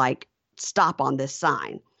need to like stop on this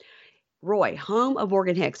sign? Roy, home of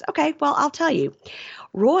Morgan Hicks. Okay, well, I'll tell you.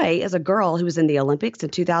 Roy is a girl who was in the Olympics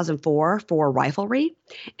in 2004 for riflery,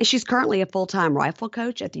 and she's currently a full-time rifle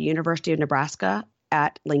coach at the University of Nebraska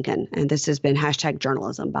at Lincoln. And this has been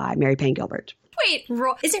 #journalism by Mary Payne Gilbert. Wait,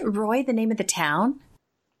 isn't Roy the name of the town?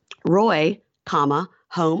 Roy,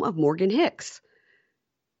 home of Morgan Hicks.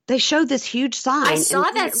 They showed this huge sign. I saw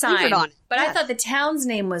that sign, but yes. I thought the town's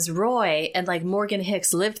name was Roy and like Morgan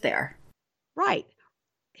Hicks lived there. Right.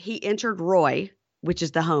 He entered Roy, which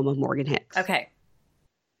is the home of Morgan Hicks. Okay.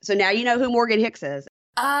 So now you know who Morgan Hicks is.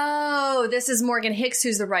 Oh, this is Morgan Hicks,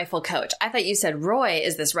 who's the rifle coach. I thought you said Roy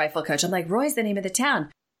is this rifle coach. I'm like, Roy's the name of the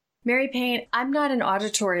town. Mary Payne, I'm not an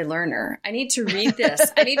auditory learner. I need to read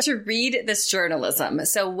this. I need to read this journalism.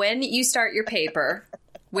 So when you start your paper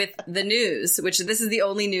with the news, which this is the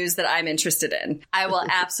only news that I'm interested in, I will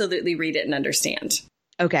absolutely read it and understand.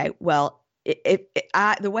 Okay. Well,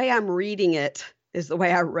 the way I'm reading it is the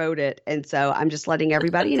way I wrote it. And so I'm just letting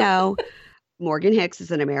everybody know Morgan Hicks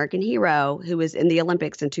is an American hero who was in the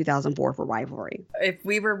Olympics in 2004 for riflery. If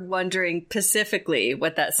we were wondering specifically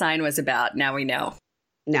what that sign was about, now we know.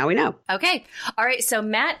 Now we know. Okay. All right. So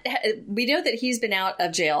Matt, we know that he's been out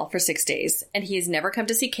of jail for 6 days and he has never come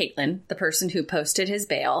to see Caitlin, the person who posted his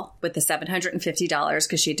bail with the $750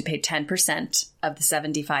 because she had to pay 10% of the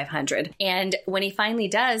 $7,500. And when he finally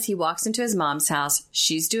does, he walks into his mom's house.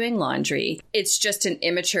 She's doing laundry. It's just an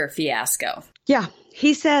immature fiasco. Yeah.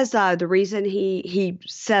 He says the reason he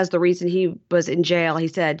was in jail, he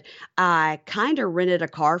said, I kind of rented a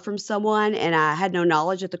car from someone and I had no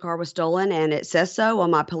knowledge that the car was stolen and it says so on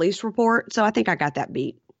my police report. So I think I got that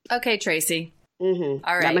beat. Okay, Tracy. Mm-hmm.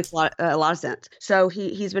 All right. That makes a lot of sense. So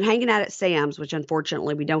he's been hanging out at Sam's, which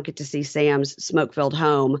unfortunately we don't get to see Sam's smoke-filled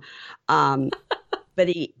home. But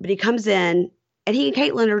he comes in and he and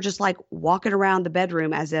Caitlin are just like walking around the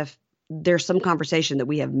bedroom as if there's some conversation that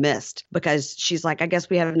we have missed because she's like, I guess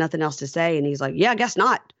we have nothing else to say. And he's like, yeah, I guess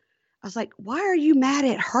not. I was like, why are you mad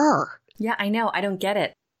at her? Yeah, I know. I don't get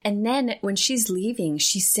it. And then when she's leaving,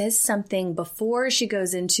 she says something before she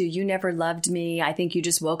goes into, "You never loved me. I think you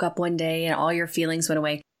just woke up one day and all your feelings went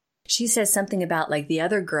away." She says something about like the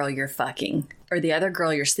other girl you're fucking or the other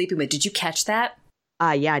girl you're sleeping with. Did you catch that?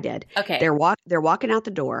 Yeah, I did. Okay. They're walking out the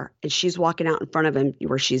door, and she's walking out in front of him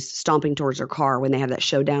where she's stomping towards her car when they have that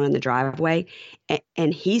showdown in the driveway.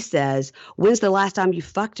 And he says, "When's the last time you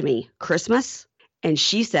fucked me? Christmas?" And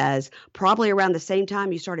she says, "Probably around the same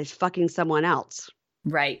time you started fucking someone else."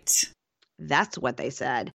 Right. That's what they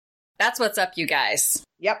said. That's what's up, you guys.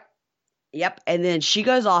 Yep. And then she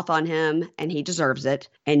goes off on him, and he deserves it.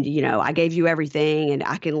 And, I gave you everything, and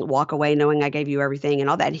I can walk away knowing I gave you everything and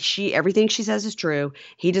all that. Everything she says is true.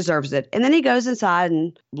 He deserves it. And then he goes inside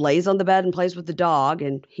and lays on the bed and plays with the dog.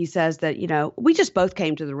 And he says that, we just both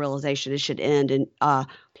came to the realization it should end. And,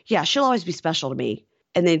 yeah, she'll always be special to me.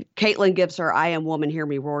 And then Caitlin gives her "I am woman, hear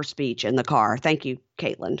me roar" speech in the car. Thank you,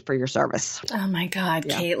 Caitlin, for your service. Oh my God,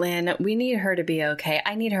 yeah. Caitlin, we need her to be okay.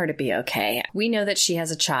 I need her to be okay. We know that she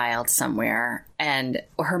has a child somewhere and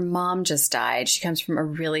her mom just died. She comes from a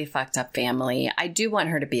really fucked up family. I do want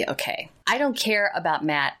her to be okay. I don't care about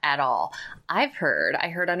Matt at all. I heard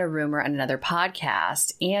on a rumor on another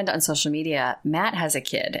podcast and on social media, Matt has a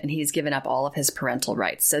kid and he's given up all of his parental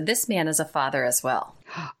rights. So this man is a father as well.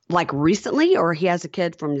 Like recently, or he has a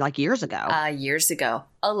kid from like years ago? Years ago,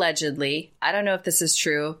 allegedly. I don't know if this is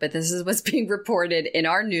true, but this is what's being reported in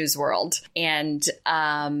our news world. And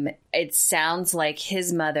it sounds like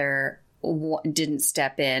his mother didn't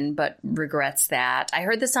step in, but regrets that. I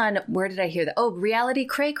heard this on, where did I hear that? Oh, Reality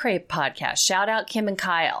Cray Cray podcast. Shout out Kim and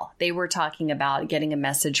Kyle. They were talking about getting a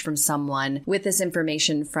message from someone with this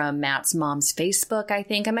information from Matt's mom's Facebook, I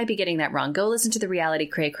think. I might be getting that wrong. Go listen to the Reality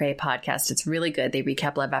Cray Cray podcast. It's really good. They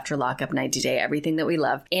recap Love After Lockup, 90 Day, everything that we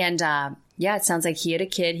love. And yeah, it sounds like he had a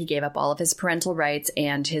kid. He gave up all of his parental rights,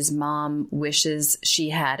 and his mom wishes she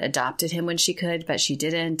had adopted him when she could, but she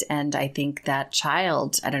didn't. And I think that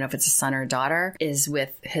child, I don't know if it's a son or a daughter, is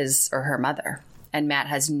with his or her mother. And Matt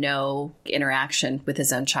has no interaction with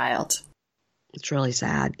his own child. It's really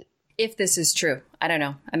sad. If this is true, I don't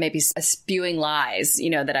know. I may be spewing lies,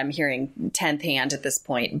 that I'm hearing 10th hand at this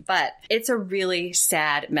point, but it's a really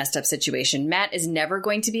sad, messed up situation. Matt is never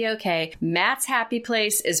going to be okay. Matt's happy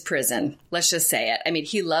place is prison. Let's just say it. I mean,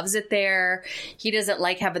 he loves it there. He doesn't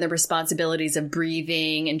like having the responsibilities of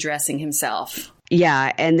breathing and dressing himself.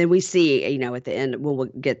 Yeah. And then we see, at the end, when we'll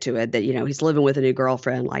get to it, that, he's living with a new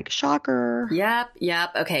girlfriend, like, shocker.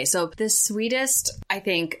 Yep. Okay. So the sweetest, I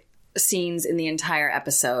think, scenes in the entire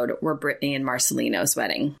episode were Brittany and Marcelino's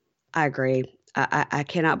wedding. I agree. I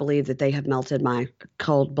cannot believe that they have melted my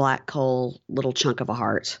cold black coal little chunk of a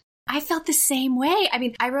heart. I felt the same way. I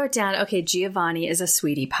mean, I wrote down, okay, Giovanni is a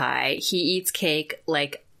sweetie pie. He eats cake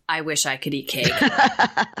like I wish I could eat cake.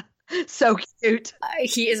 So cute.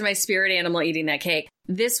 He is my spirit animal eating that cake.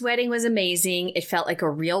 This wedding was amazing. It felt like a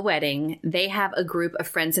real wedding. They have a group of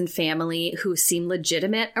friends and family who seem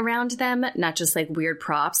legitimate around them, not just like weird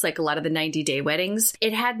props, like a lot of the 90-day weddings.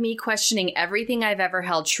 It had me questioning everything I've ever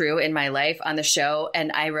held true in my life on the show,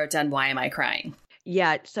 and I wrote down, why am I crying?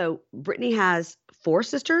 Yeah, so Brittany has 4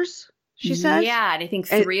 sisters, she says? Yeah, and I think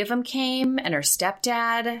 3 of them came, and her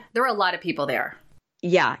stepdad. There were a lot of people there.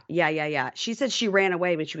 Yeah. She said she ran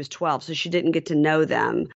away when she was 12, so she didn't get to know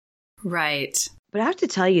them. Right. But I have to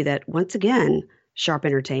tell you that, once again, Sharp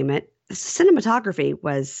Entertainment, the cinematography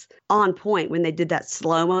was on point when they did that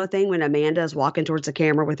slow-mo thing when Amanda is walking towards the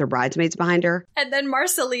camera with her bridesmaids behind her. And then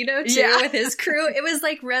Marcelino, too, with his crew. It was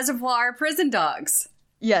like Reservoir Prison Dogs.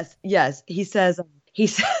 Yes. He says,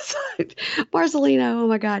 Marcelino, oh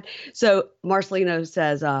my God. So Marcelino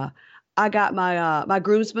says, I got my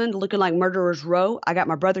groomsmen looking like Murderer's Row. I got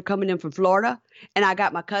my brother coming in from Florida. And I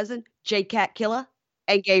got my cousin, J. Cat Killer,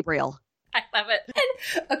 and Gabriel. I love it.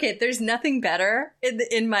 And, okay, there's nothing better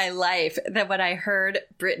in my life than when I heard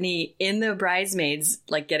Brittany in the bridesmaids,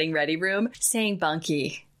 like getting ready room, saying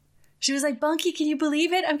Bunky. She was like, Bunky, can you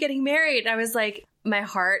believe it? I'm getting married. And I was like, my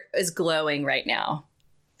heart is glowing right now.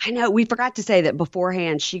 I know. We forgot to say that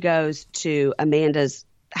beforehand, she goes to Amanda's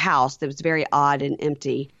house that was very odd and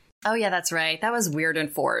empty. Oh, yeah, that's right. That was weird and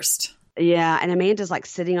forced. Yeah, and Amanda's like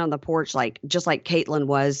sitting on the porch, like just like Caitlin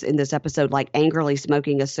was in this episode, like angrily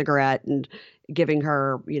smoking a cigarette and giving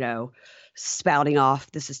her, spouting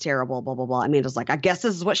off, this is terrible, blah, blah, blah. Amanda's like, I guess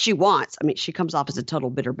this is what she wants. I mean, she comes off as a total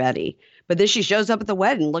bitter Betty. But then she shows up at the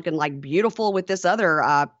wedding looking like beautiful with this other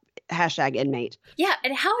hashtag inmate. Yeah,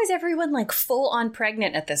 and how is everyone like full on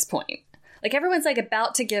pregnant at this point? Like everyone's like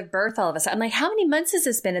about to give birth all of a sudden. I'm like, how many months has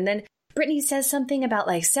this been? And then Brittany says something about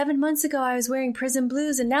like 7 months ago, I was wearing prison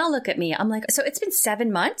blues and now look at me. I'm like, so it's been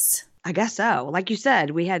 7 months? I guess so. Like you said,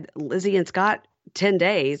 we had Lizzie and Scott 10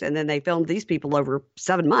 days and then they filmed these people over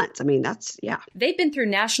 7 months. I mean, that's, yeah. They've been through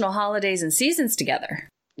national holidays and seasons together.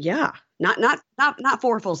 Yeah. Not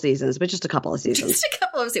 4 full seasons, but just a couple of seasons. Just a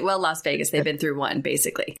couple of seasons. Well, Las Vegas, they've been through one,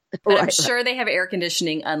 basically. But I'm sure they have air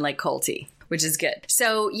conditioning, unlike Colty, which is good.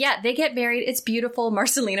 So, yeah, they get married. It's beautiful.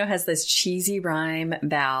 Marcelino has this cheesy rhyme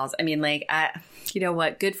vows. I mean, like, you know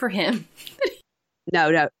what? Good for him.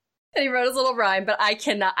 No. And he wrote his little rhyme, but I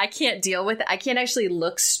can't deal with it. I can't actually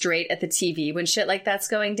look straight at the TV when shit like that's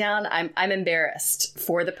going down. I'm embarrassed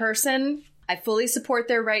for the person. I fully support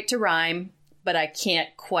their right to rhyme, but I can't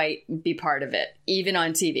quite be part of it, even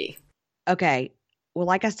on TV. Okay. Well,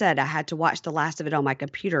 like I said, I had to watch the last of it on my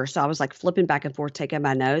computer. So I was like flipping back and forth, taking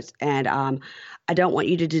my notes. And I don't want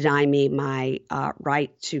you to deny me my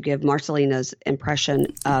right to give Marcelino's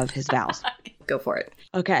impression of his vows. Go for it.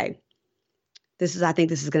 Okay. I think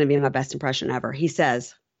this is going to be my best impression ever. He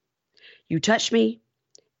says, "You touched me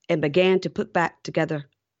and began to put back together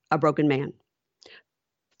a broken man.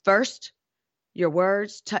 First, your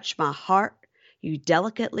words touched my heart. You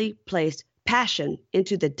delicately placed passion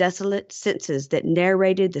into the desolate senses that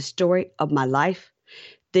narrated the story of my life.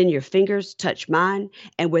 Then your fingers touched mine,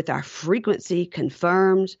 and with our frequency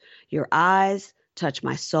confirmed, your eyes touched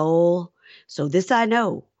my soul. So this I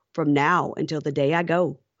know, from now until the day I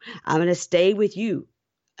go, I'm going to stay with you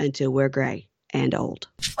until we're gray and old."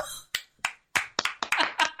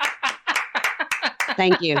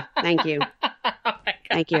 Thank you. Thank you. Oh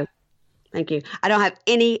Thank you. Thank you. I don't have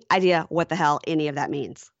any idea what the hell any of that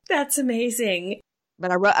means. That's amazing.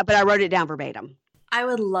 But I wrote it down verbatim. I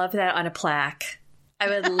would love that on a plaque. I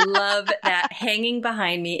would love that hanging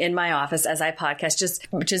behind me in my office as I podcast,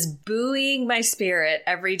 just buoying my spirit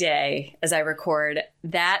every day as I record.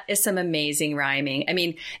 That is some amazing rhyming. I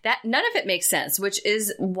mean, that none of it makes sense, which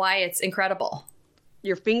is why it's incredible.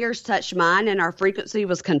 Your fingers touched mine and our frequency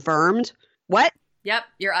was confirmed. What? Yep.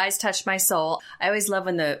 Your eyes touched my soul. I always love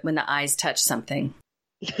when the eyes touch something.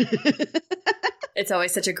 It's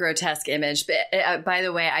always such a grotesque image. But by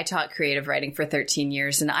the way, I taught creative writing for 13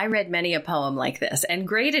 years, and I read many a poem like this and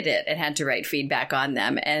graded it and had to write feedback on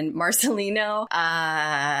them. And Marcelino,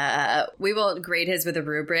 we won't grade his with a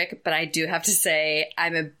rubric, but I do have to say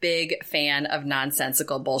I'm a big fan of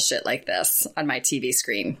nonsensical bullshit like this on my TV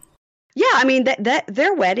screen. Yeah, I mean,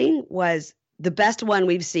 their wedding was the best one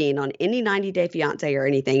we've seen on any 90 Day Fiancé or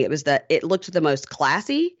anything. It looked the most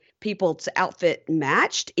classy. People's outfit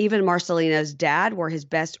matched. Even Marcelino's dad wore his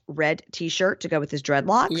best red T-shirt to go with his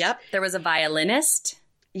dreadlocks. Yep. There was a violinist.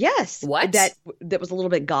 Yes. What? That was a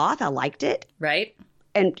little bit goth. I liked it. Right.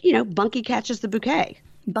 And, Bunky catches the bouquet.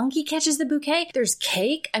 Bunky catches the bouquet. There's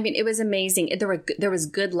cake. I mean, it was amazing. There was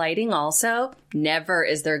good lighting also. Never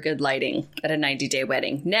is there good lighting at a 90-day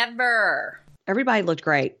wedding. Never. Everybody looked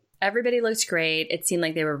great. Everybody looked great. It seemed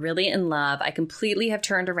like they were really in love. I completely have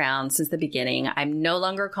turned around since the beginning. I'm no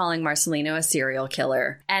longer calling Marcelino a serial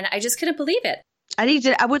killer. And I just couldn't believe it.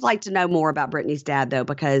 I would like to know more about Brittany's dad, though,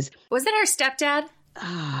 because... Was that her stepdad?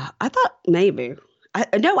 I thought maybe.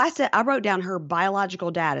 I wrote down her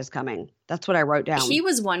biological dad is coming. That's what I wrote down. He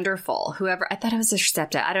was wonderful. I thought it was her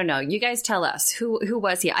stepdad. I don't know. You guys tell us. Who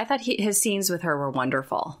was he? I thought his scenes with her were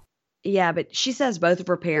wonderful. Yeah, but she says both of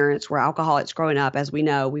her parents were alcoholics growing up. As we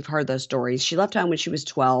know, we've heard those stories. She left home when she was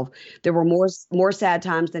 12. There were more sad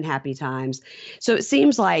times than happy times. So it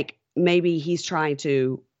seems like maybe he's trying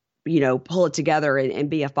to, pull it together and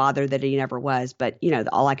be a father that he never was. But,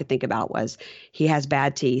 all I could think about was he has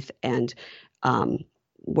bad teeth and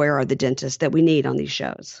where are the dentists that we need on these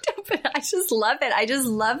shows? I just love it. I just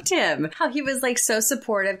loved him. How he was like so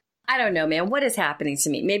supportive. I don't know, man. What is happening to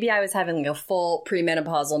me? Maybe I was having a full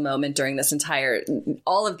premenopausal moment during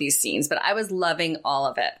all of these scenes, but I was loving all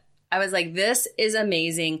of it. I was like, this is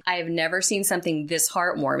amazing. I have never seen something this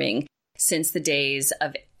heartwarming since the days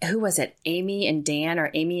of, who was it? Amy and Dan or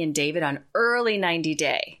Amy and David on early 90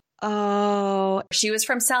 Day. Oh, she was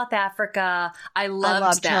from South Africa. I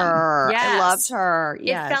loved them. Her. Yes. I loved her.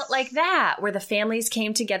 Yes. It felt like that, where the families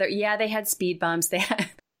came together. Yeah, they had speed bumps.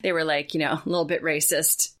 They were like, a little bit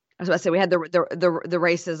racist. I was about to say, we had the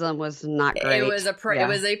racism was not great. It was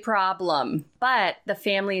a problem, but the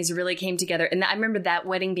families really came together. And I remember that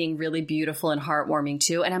wedding being really beautiful and heartwarming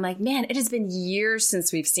too. And I'm like, man, it has been years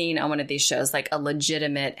since we've seen on one of these shows, like a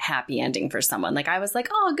legitimate happy ending for someone. Like I was like,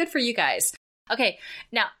 oh, good for you guys. Okay.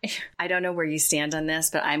 Now, I don't know where you stand on this,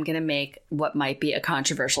 but I'm going to make what might be a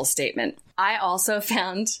controversial statement. I also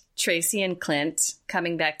found Tracy and Clint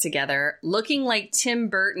coming back together, looking like Tim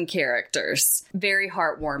Burton characters. Very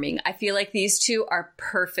heartwarming. I feel like these two are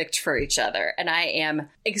perfect for each other, and I am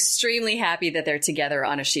extremely happy that they're together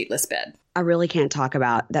on a sheetless bed. I really can't talk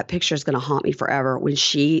about that picture is going to haunt me forever when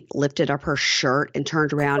she lifted up her shirt and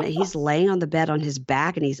turned around and he's laying on the bed on his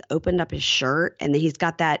back and he's opened up his shirt and then he's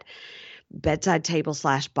got that bedside table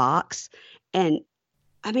 / box. And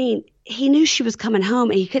I mean, he knew she was coming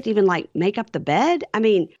home and he couldn't even like make up the bed. I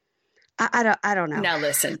mean, I don't know. Now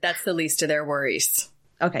listen, that's the least of their worries.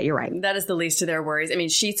 Okay, you're right. That is the least of their worries. I mean,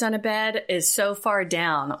 sheets on a bed is so far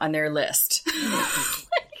down on their list.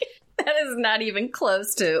 That is not even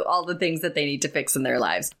close to all the things that they need to fix in their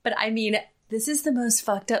lives. But I mean, this is the most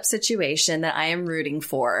fucked up situation that I am rooting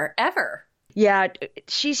for ever. Yeah,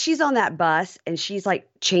 she's on that bus and she's like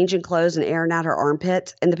changing clothes and airing out her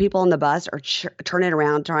armpits. And the people on the bus are turning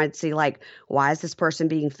around trying to see like, why is this person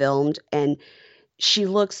being filmed? And she's,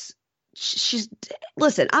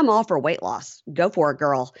 listen, I'm all for weight loss. Go for it,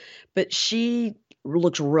 girl. But she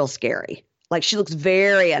looks real scary. Like she looks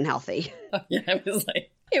very unhealthy. Oh, yeah,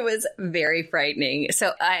 it was very frightening.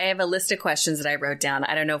 So I have a list of questions that I wrote down.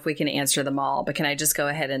 I don't know if we can answer them all, but can I just go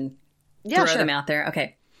ahead and throw them out there?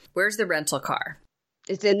 Okay. Where's the rental car?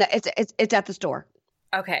 It's at the store.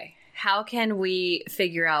 Okay. How can we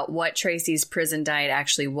figure out what Tracy's prison diet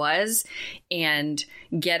actually was and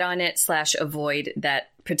get on it / avoid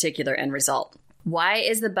that particular end result? Why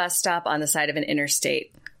is the bus stop on the side of an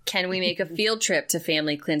interstate? Can we make a field trip to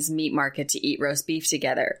Family Clint's meat market to eat roast beef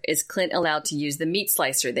together? Is Clint allowed to use the meat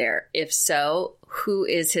slicer there? If so, who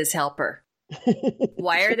is his helper?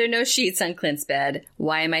 Why are there no sheets on Clint's bed?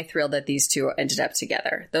 Why am I thrilled that these two ended up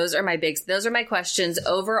together? Those are my questions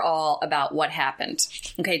overall about what happened.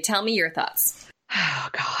 Okay, tell me your thoughts. Oh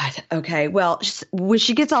God. Okay. Well, when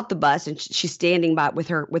she gets off the bus and she's standing by with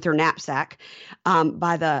her knapsack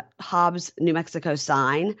by the Hobbs, New Mexico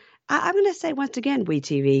sign, I'm going to say once again,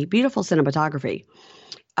 WeTV, beautiful cinematography.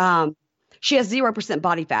 She has 0%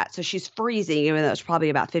 body fat, so she's freezing, even though it's probably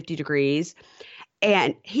about 50 degrees.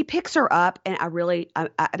 And he picks her up, and I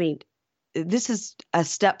mean, this is a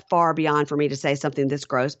step far beyond for me to say something this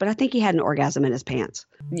gross, but I think he had an orgasm in his pants.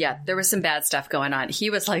 Yeah, there was some bad stuff going on.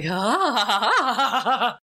 He was like,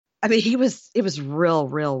 ah. I mean, it was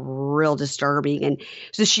real disturbing. And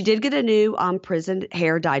so she did get a new prison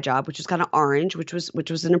hair dye job, which was kind of orange, which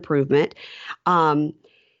was an improvement.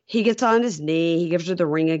 He gets on his knee, he gives her the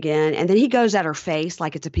ring again, and then he goes at her face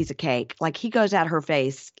like it's a piece of cake. Like he goes at her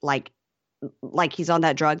face like he's on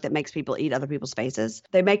that drug that makes people eat other people's faces.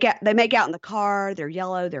 They make out in the car. They're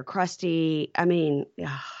yellow. They're crusty. I mean,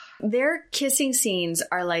 their kissing scenes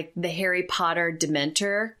are like the Harry Potter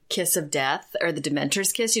Dementor kiss of death, or the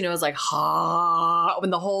Dementor's kiss. You know, it's like when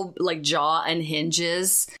the whole like jaw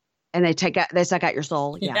unhinges. And they suck out your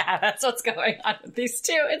soul. Yeah, that's what's going on with these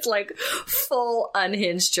two. It's like full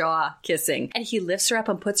unhinged jaw kissing. And he lifts her up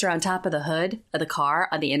and puts her on top of the hood of the car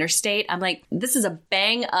on the interstate. I'm like, this is a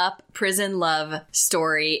bang up prison love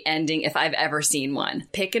story ending if I've ever seen one.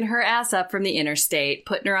 Picking her ass up from the interstate,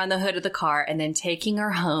 putting her on the hood of the car, and then taking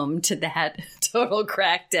her home to that total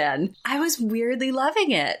crack den. I was weirdly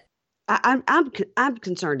loving it. I'm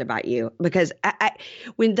concerned about you because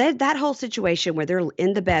when that whole situation where they're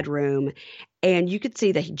in the bedroom and you could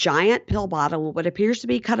see the giant pill bottle with what appears to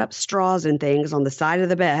be cut up straws and things on the side of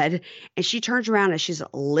the bed, and she turns around and she's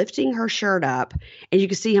lifting her shirt up and you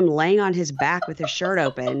can see him laying on his back with his shirt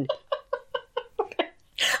open.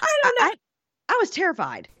 I don't know. I was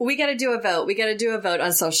terrified. We got to do a vote. We got to do a vote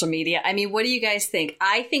on social media. I mean, what do you guys think?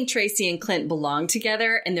 I think Tracy and Clint belong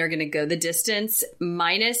together and they're going to go the distance,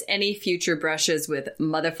 minus any future brushes with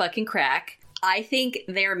motherfucking crack. I think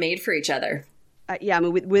they're made for each other. Yeah, I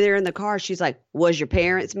mean, when they're in the car, she's like, was your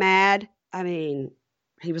parents mad? I mean,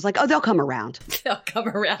 he was like, oh, they'll come around. They'll come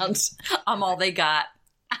around. I'm all they got.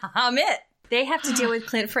 I'm it. They have to deal with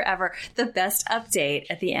Clint forever. The best update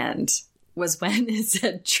at the end was when it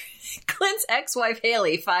said Clint's ex-wife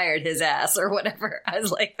Haley fired his ass or whatever. I was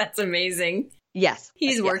like, that's amazing. Yes.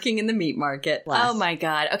 He's working in the meat market. Bless. Oh my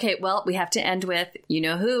God. Okay, well, we have to end with, you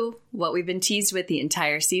know who, what we've been teased with the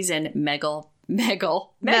entire season, Meghalsar.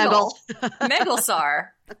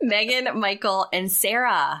 Megan, Michael, and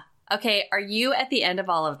Sarah. Okay, are you at the end of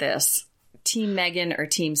all of this Team Megan or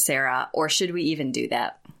Team Sarah, or should we even do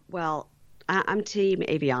that? Well, I'm Team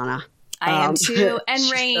Aviana. I am too.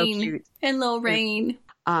 And Rain. So and Lil Rain.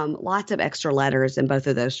 Lots of extra letters in both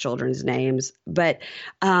of those children's names. But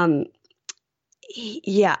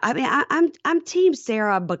yeah, I mean, I'm Team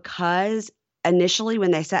Sarah because initially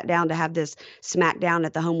when they sat down to have this smackdown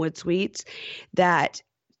at the Homewood Suites, that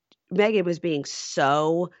Megan was being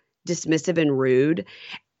so dismissive and rude.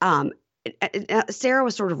 Sarah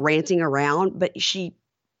was sort of ranting around, but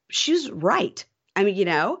she's right. I mean, you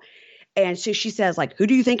know. And so she says, like, who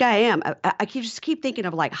do you think I am? I just keep thinking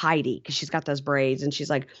of like Heidi because she's got those braids. And she's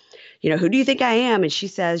like, who do you think I am? And she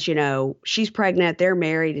says, she's pregnant, they're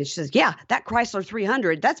married. And she says, yeah, that Chrysler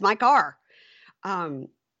 300, that's my car. And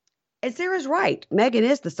Sarah's right. Megan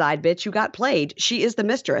is the side bitch who got played. She is the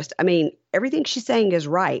mistress. I mean, everything she's saying is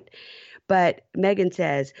right. But Megan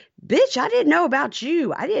says, bitch, I didn't know about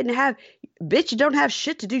you. Bitch, you don't have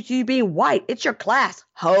shit to do with you being white. It's your class,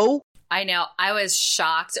 hoe. I know. I was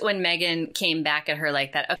shocked when Megan came back at her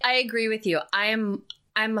like that. I agree with you. We're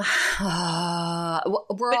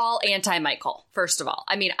all anti-Michael, first of all.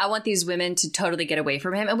 I mean, I want these women to totally get away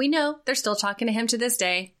from him. And we know they're still talking to him to this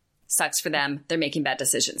day. Sucks for them. They're making bad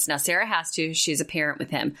decisions. Now, Sarah has to. She's a parent with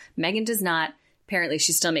him. Megan does not. Apparently,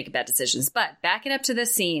 she's still making bad decisions. But backing up to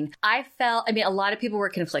this scene, a lot of people were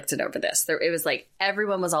conflicted over this. It was like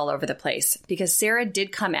everyone was all over the place because Sarah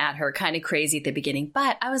did come at her kind of crazy at the beginning.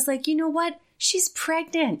 But I was like, you know what? She's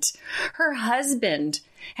pregnant. Her husband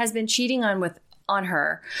has been cheating on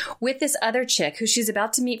her with this other chick who she's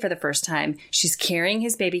about to meet for the first time. She's carrying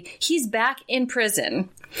his baby. He's back in prison.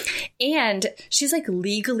 And she's like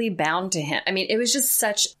legally bound to him. I mean, it was just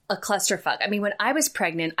such a clusterfuck. I mean, when I was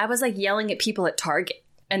pregnant, I was like yelling at people at Target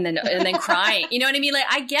and then crying. You know what I mean? Like,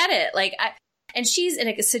 I get it. And she's in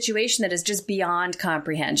a situation that is just beyond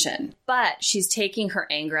comprehension. But she's taking her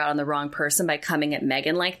anger out on the wrong person by coming at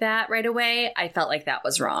Megan like that right away. I felt like that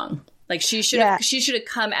was wrong. Like she should have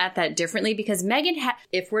come at that differently because Megan,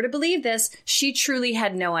 if we're to believe this, she truly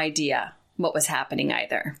had no idea what was happening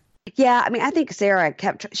either. Yeah, I mean, I think Sarah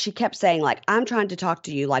kept saying, like, I'm trying to talk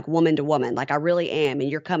to you like woman to woman, like I really am, and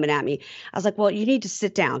you're coming at me. I was like, well, you need to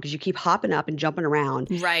sit down because you keep hopping up and jumping around.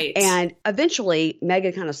 Right. And eventually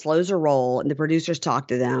Megan kind of slows her roll and the producers talk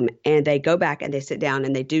to them and they go back and they sit down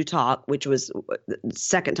and they do talk, which was the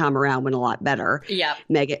second time around went a lot better. Yeah.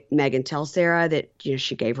 Megan tells Sarah that,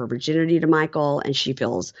 she gave her virginity to Michael and she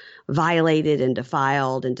feels violated and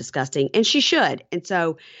defiled and disgusting, and she should. And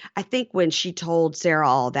so I think when she told Sarah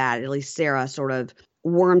all that, at least Sarah sort of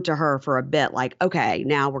warmed to her for a bit, like, okay,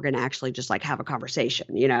 now we're going to actually just like have a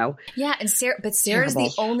conversation, Yeah. And Sarah's terrible.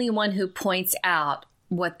 The only one who points out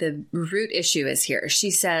what the root issue is here.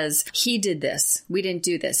 She says, he did this. We didn't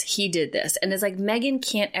do this. He did this. And it's like Megan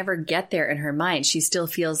can't ever get there in her mind. She still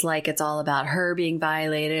feels like it's all about her being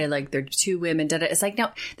violated. Like they're two women. It's like,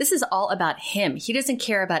 no, this is all about him. He doesn't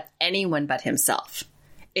care about anyone but himself.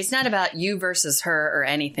 It's not about you versus her or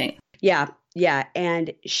anything. Yeah. Yeah.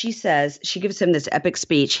 And she gives him this epic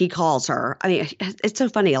speech. He calls her. I mean, it's so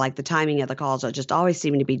funny. Like the timing of the calls are just always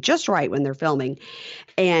seeming to be just right when they're filming.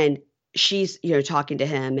 And she's, talking to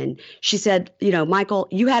him. And she said, Michael,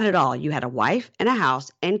 you had it all. You had a wife and a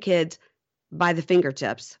house and kids by the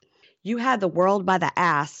fingertips. You had the world by the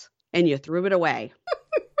ass and you threw it away.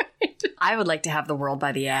 I would like to have the world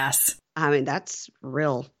by the ass. I mean, that's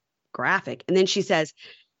real graphic. And then she says,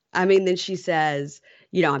 I'm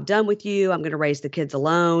done with you. I'm going to raise the kids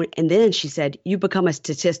alone. And then she said, you become a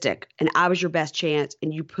statistic and I was your best chance.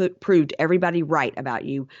 And you proved everybody right about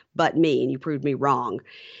you, but me, and you proved me wrong,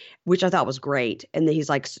 which I thought was great. And then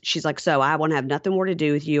she's like, so I want to have nothing more to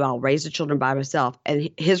do with you. I'll raise the children by myself. And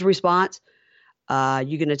his response, you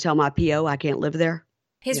going to tell my PO I can't live there?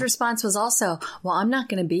 His response was also, well, I'm not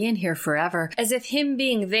going to be in here forever. As if him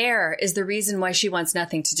being there is the reason why she wants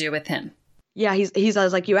nothing to do with him. Yeah, I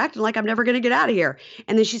was like, you acting like I'm never going to get out of here.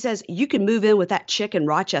 And then she says, you can move in with that chick in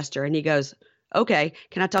Rochester. And he goes, okay,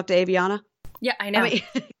 can I talk to Aviana? Yeah, I know.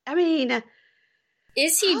 I mean,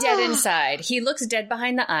 is he dead inside? He looks dead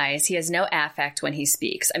behind the eyes. He has no affect when he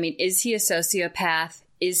speaks. I mean, is he a sociopath?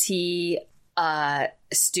 Is he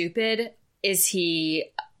stupid? Is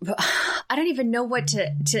he... I don't even know what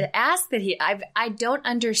to ask that I don't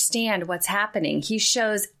understand what's happening. He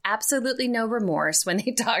shows absolutely no remorse when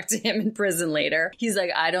they talk to him in prison later. He's like,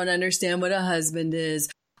 I don't understand what a husband is.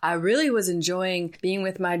 I really was enjoying being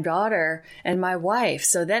with my daughter and my wife.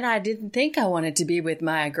 So then I didn't think I wanted to be with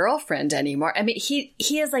my girlfriend anymore. I mean,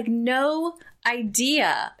 he has like no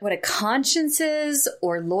idea what a conscience is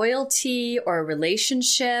or loyalty or a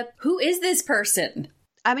relationship. Who is this person?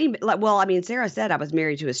 I mean, Sarah said I was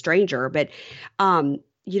married to a stranger, but,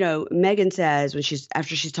 Megan says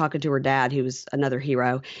after she's talking to her dad, who was another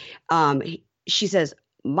hero, she says,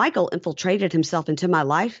 Michael infiltrated himself into my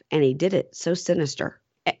life and he did it so sinister.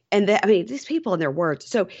 And these people and their words.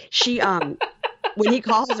 So she, when he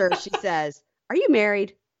calls her, she says, are you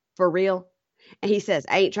married for real? And he says,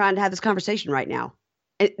 I ain't trying to have this conversation right now.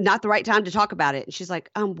 Not the right time to talk about it. And she's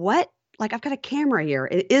like, what? Like, I've got a camera here.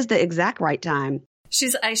 It is the exact right time.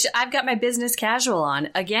 I've got my business casual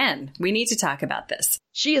on. Again, we need to talk about this.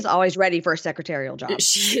 She is always ready for a secretarial job.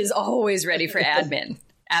 She is always ready for admin.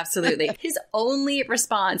 Absolutely. His only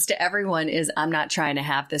response to everyone is, I'm not trying to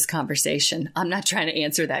have this conversation. I'm not trying to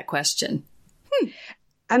answer that question.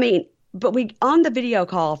 I mean, but we, on the video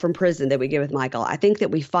call from prison that we get with Michael, I think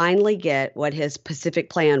that we finally get what his specific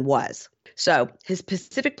plan was. So his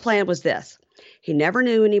specific plan was this. He never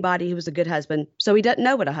knew anybody who was a good husband, so he doesn't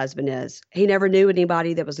know what a husband is. He never knew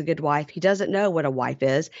anybody that was a good wife. He doesn't know what a wife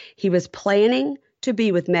is. He was planning to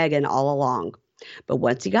be with Megan all along. But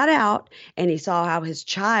once he got out and he saw how his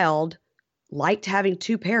child liked having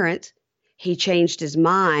two parents, he changed his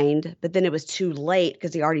mind, but then it was too late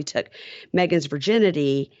because he already took Megan's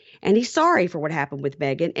virginity. And he's sorry for what happened with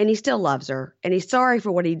Megan, and he still loves her. And he's sorry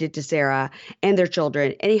for what he did to Sarah and their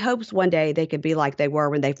children. And he hopes one day they could be like they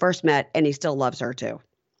were when they first met, and he still loves her too.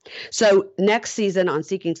 So next season on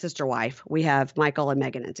Seeking Sister Wife, we have Michael and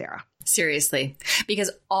Megan and Sarah. Seriously,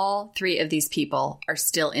 because all three of these people are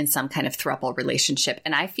still in some kind of throuple relationship.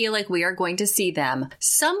 And I feel like we are going to see them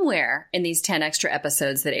somewhere in these 10 extra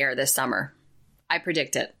episodes that air this summer. I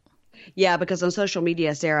predict it. Yeah, because on social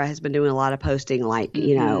media, Sarah has been doing a lot of posting like,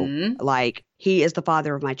 you know, like he is the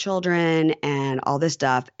father of my children and all this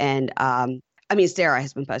stuff. And I mean, Sarah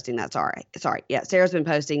has been posting that. Sorry. Yeah, Sarah's been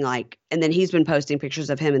posting like, and then he's been posting pictures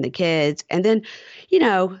of him and the kids. And then, you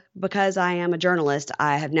know, because I am a journalist,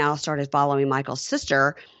 I have now started following Michael's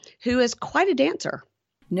sister, who is quite a dancer.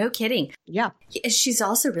 No kidding. Yeah. She's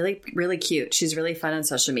also really, really cute. She's really fun on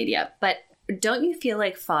social media. But don't you feel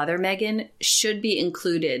like Father Megan should be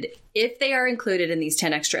included? If they are included in these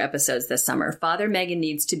 10 extra episodes this summer, Father Megan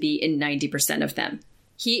needs to be in 90% of them.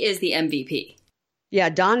 He is the MVP. Yeah,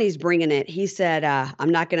 Donnie's bringing it. He said,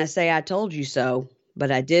 I'm not going to say I told you so, but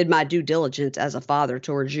I did my due diligence as a father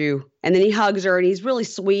towards you. And then he hugs her and he's really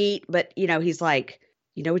sweet. But, you know, he's like,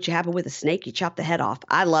 you know what you happened with a snake? You chopped the head off.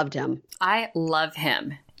 I loved him. I love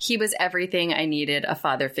him. He was everything I needed a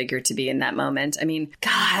father figure to be in that moment. I mean,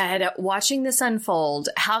 God, watching this unfold,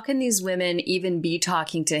 how can these women even be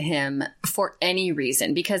talking to him for any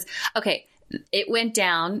reason? Because, okay, it went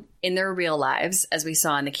down in their real lives, as we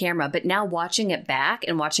saw on the camera. But now watching it back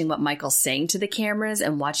and watching what Michael's saying to the cameras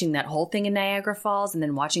and watching that whole thing in Niagara Falls and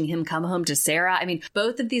then watching him come home to Sarah. I mean,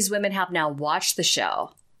 both of these women have now watched the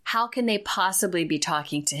show. How can they possibly be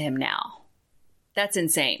talking to him now? That's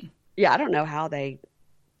insane. Yeah, I don't know how they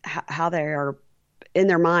are in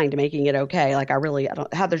their mind making it okay. Like I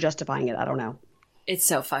don't how they're justifying it. I don't know. It's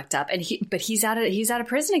so fucked up. And he's out of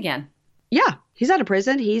prison again. Yeah, he's out of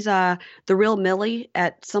prison. He's the real Millie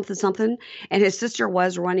at something. And his sister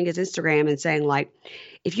was running his Instagram and saying like,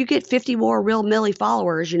 if you get 50 more real Millie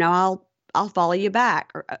followers, you know, I'll follow you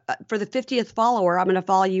back. Or for the 50th follower, I'm going to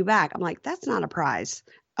follow you back. I'm like, that's not a prize.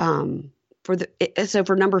 So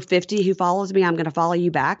for number 50 who follows me, I'm going to follow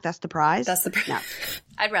you back. That's the prize. That's the prize. No.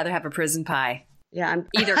 I'd rather have a prison pie. Yeah,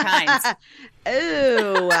 either kind.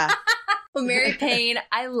 Ooh. Well, Mary Payne,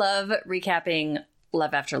 I love recapping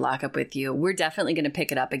Love After Lockup with you. We're definitely going to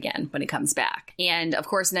pick it up again when it comes back. And of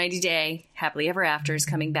course, 90 Day Happily Ever After is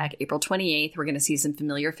coming back April 28th. We're going to see some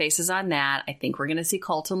familiar faces on that. I think we're going to see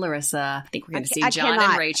Colt and Larissa. I think we're going to see John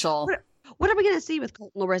and Rachel. What are we going to see with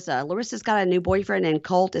Colt and Larissa? Larissa's got a new boyfriend and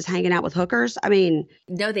Colt is hanging out with hookers. I mean,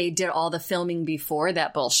 no, they did all the filming before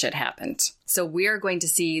that bullshit happened. So we're going to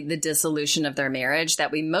see the dissolution of their marriage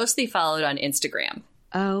that we mostly followed on Instagram.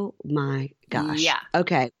 Oh my gosh. Yeah.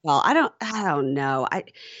 Okay. Well, I don't know.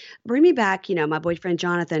 Bring me back, you know, my boyfriend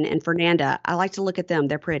Jonathan and Fernanda. I like to look at them.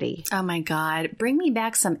 They're pretty. Oh my God. Bring me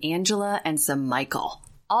back some Angela and some Michael.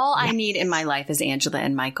 All I need in my life is Angela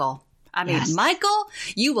and Michael. I mean, Michael,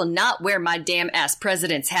 you will not wear my damn ass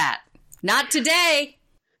president's hat. Not today.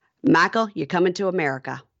 Michael, you're coming to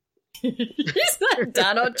America.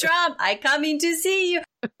 Donald Trump, I coming to see you.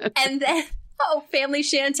 And then, Family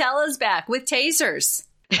Chantel is back with tasers.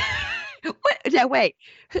 What? No, wait.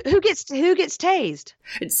 Who gets tased?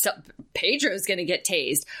 So Pedro's going to get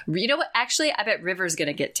tased. You know what? Actually, I bet River's going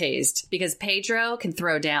to get tased because Pedro can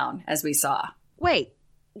throw down, as we saw. Wait.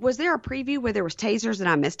 Was there a preview where there was tasers and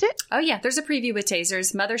I missed it? Oh, yeah. There's a preview with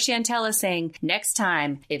tasers. Mother Chantel is saying, next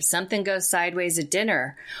time, if something goes sideways at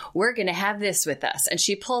dinner, we're going to have this with us. And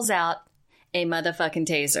she pulls out a motherfucking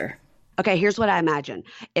taser. Okay, here's what I imagine.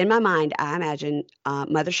 In my mind, I imagine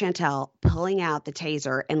Mother Chantel pulling out the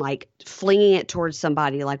taser and like flinging it towards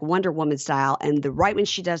somebody like Wonder Woman style. And right when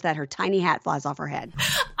she does that, her tiny hat flies off her head.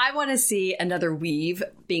 I want to see another weave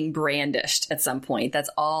being brandished at some point. That's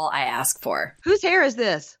all I ask for. Whose hair is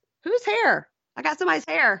this? Whose hair? I got somebody's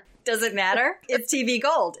hair. Does it matter? It's TV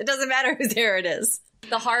gold. It doesn't matter whose hair it is.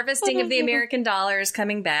 The harvesting of the American dollar is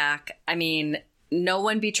coming back. I mean, no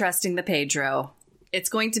one be trusting the Pedro. It's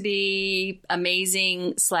going to be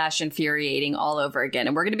amazing / infuriating all over again.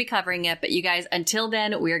 And we're going to be covering it. But you guys, until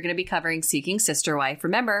then, we are going to be covering Seeking Sister Wife.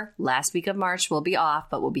 Remember, last week of March we'll be off,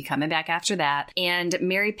 but we'll be coming back after that. And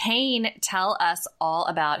Mary Payne, tell us all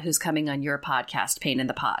about who's coming on your podcast, Payne in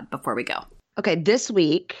the Pod, before we go. Okay, this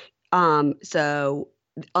week, so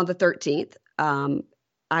on the 13th,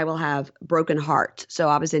 I will have Broken Heart. So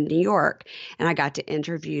I was in New York and I got to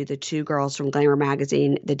interview the 2 girls from Glamour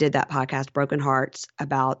magazine that did that podcast, Broken Hearts,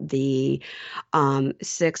 about the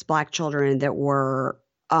 6 Black children that were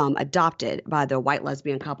adopted by the white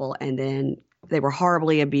lesbian couple. And then they were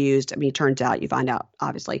horribly abused. I mean, it turns out, you find out,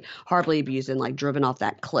 obviously, horribly abused and like driven off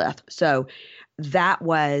that cliff. So that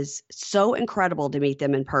was so incredible to meet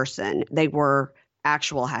them in person. They were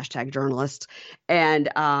actual # journalists. And,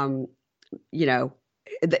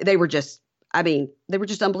 they were just, they were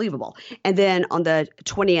just unbelievable. And then on the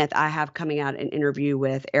 20th, I have coming out an interview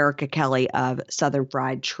with Erica Kelly of Southern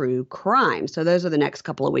Fried True Crime. So those are the next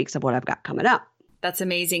couple of weeks of what I've got coming up. That's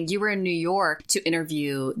amazing. You were in New York to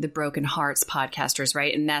interview the Broken Hearts podcasters,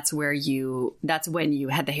 right? And that's when you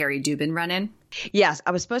had the Harry Dubin run-in? Yes.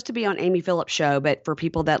 I was supposed to be on Amy Phillips' show, but for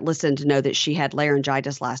people that listened to know that she had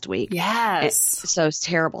laryngitis last week. Yes. So it's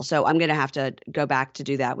terrible. So I'm going to have to go back to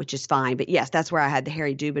do that, which is fine. But yes, that's where I had the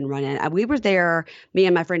Harry Dubin run-in. We were there, me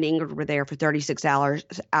and my friend Ingrid were there for 36 hours,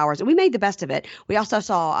 and we made the best of it. We also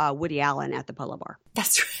saw Woody Allen at the Polo Bar.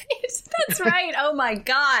 That's right. That's right. Oh, my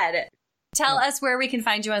God. Tell us where we can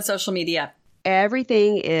find you on social media.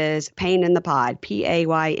 Everything is Payne in the Pod,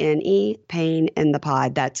 Payne, Payne in the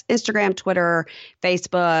Pod. That's Instagram, Twitter,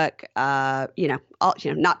 Facebook, not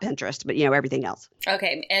Pinterest, but, everything else.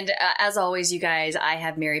 Okay. And as always, you guys, I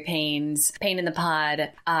have Mary Payne's Payne in the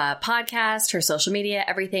Pod podcast, her social media,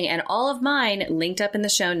 everything, and all of mine linked up in the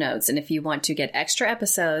show notes. And if you want to get extra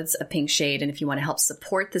episodes of Pink Shade, and if you want to help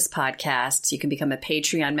support this podcast, you can become a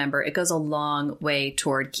Patreon member. It goes a long way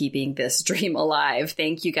toward keeping this dream alive.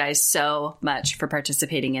 Thank you guys so much for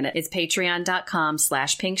participating in it. It's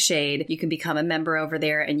patreon.com/pinkshade. You can become a member over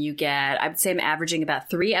there and you get, I would say I'm averaging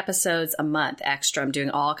about 3 episodes a month extra. I'm doing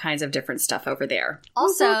all kinds of different stuff over there.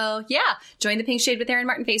 Also, join the Pink Shade with Erin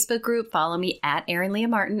Martin Facebook group. Follow me at Erin Leah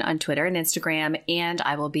Martin on Twitter and Instagram. And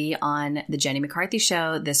I will be on the Jenny McCarthy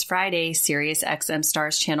Show this Friday, Sirius XM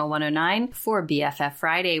Stars Channel 109 for BFF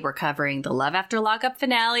Friday. We're covering the Love After Lockup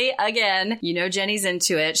finale again. You know Jenny's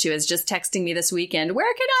into it. She was just texting me this weekend,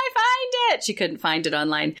 where can I find it? She couldn't find it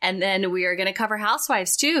online. And then we are going to cover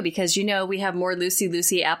Housewives too, because we have more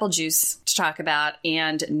Lucy apple juice to talk about.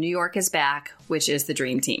 And New York is back, which is the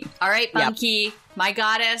dream team. All right, Bunky, my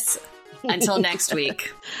goddess, until next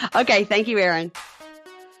week. Okay, thank you, Erin.